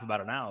probably laugh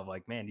about it now of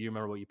like, man, do you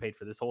remember what you paid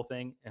for this whole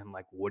thing? And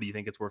like, what do you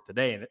think it's worth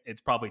today? And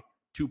it's probably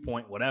 2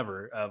 point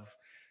whatever of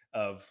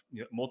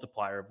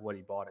multiplier of what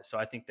he bought it. So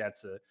I think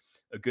that's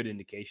a good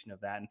indication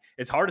of that. And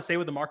it's hard to say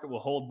what the market will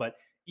hold, but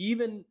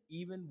even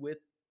with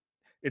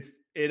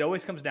it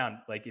always comes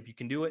down like if you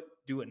can do it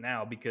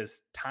now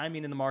because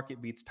timing in the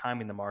market beats time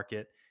in the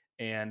market,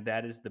 and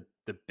that is the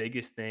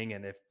biggest thing.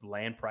 And if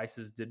land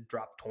prices did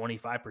drop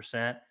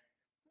 25%,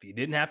 if you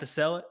didn't have to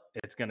sell it,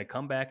 it's going to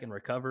come back and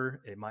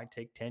recover. It might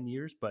take 10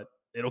 years, but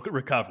it'll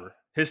recover.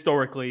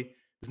 Historically,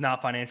 it's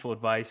not financial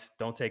advice.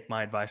 Don't take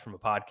my advice from a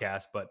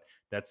podcast, but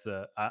that's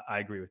I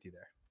agree with you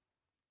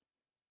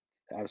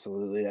there.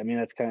 Absolutely. I mean,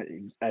 that's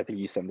I think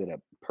you summed it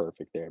up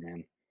perfect there,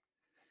 man.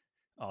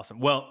 Awesome.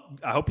 Well,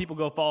 I hope people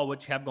go follow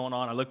what you have going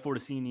on. I look forward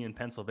to seeing you in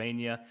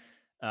Pennsylvania.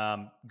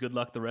 Good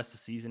luck the rest of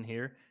the season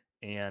here.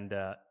 And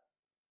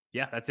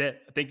yeah, that's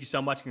it. Thank you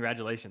so much.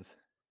 Congratulations.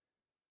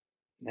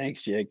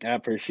 Thanks, Jake. I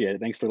appreciate it.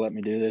 Thanks for letting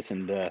me do this.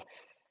 And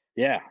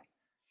yeah,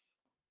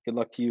 good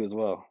luck to you as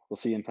well. We'll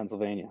see you in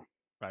Pennsylvania.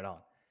 Right on.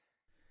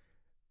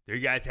 There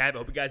you guys have it.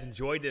 Hope you guys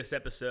enjoyed this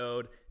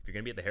episode. If you're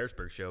going to be at the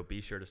Harrisburg show,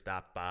 be sure to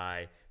stop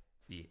by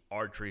the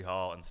Archery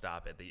Hall and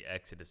stop at the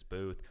Exodus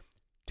booth.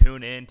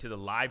 Tune in to the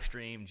live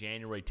stream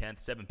January 10th,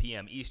 7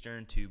 p.m.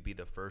 Eastern to be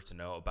the first to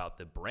know about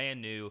the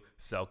brand new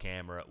cell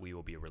camera we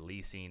will be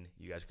releasing.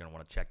 You guys are going to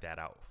want to check that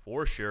out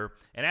for sure.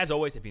 And as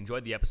always, if you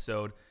enjoyed the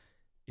episode,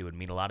 it would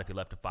mean a lot if you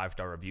left a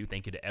 5-star review.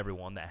 Thank you to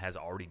everyone that has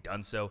already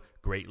done so.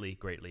 Greatly,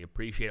 greatly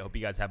appreciate it. Hope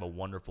you guys have a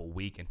wonderful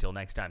week. Until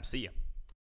next time, see ya.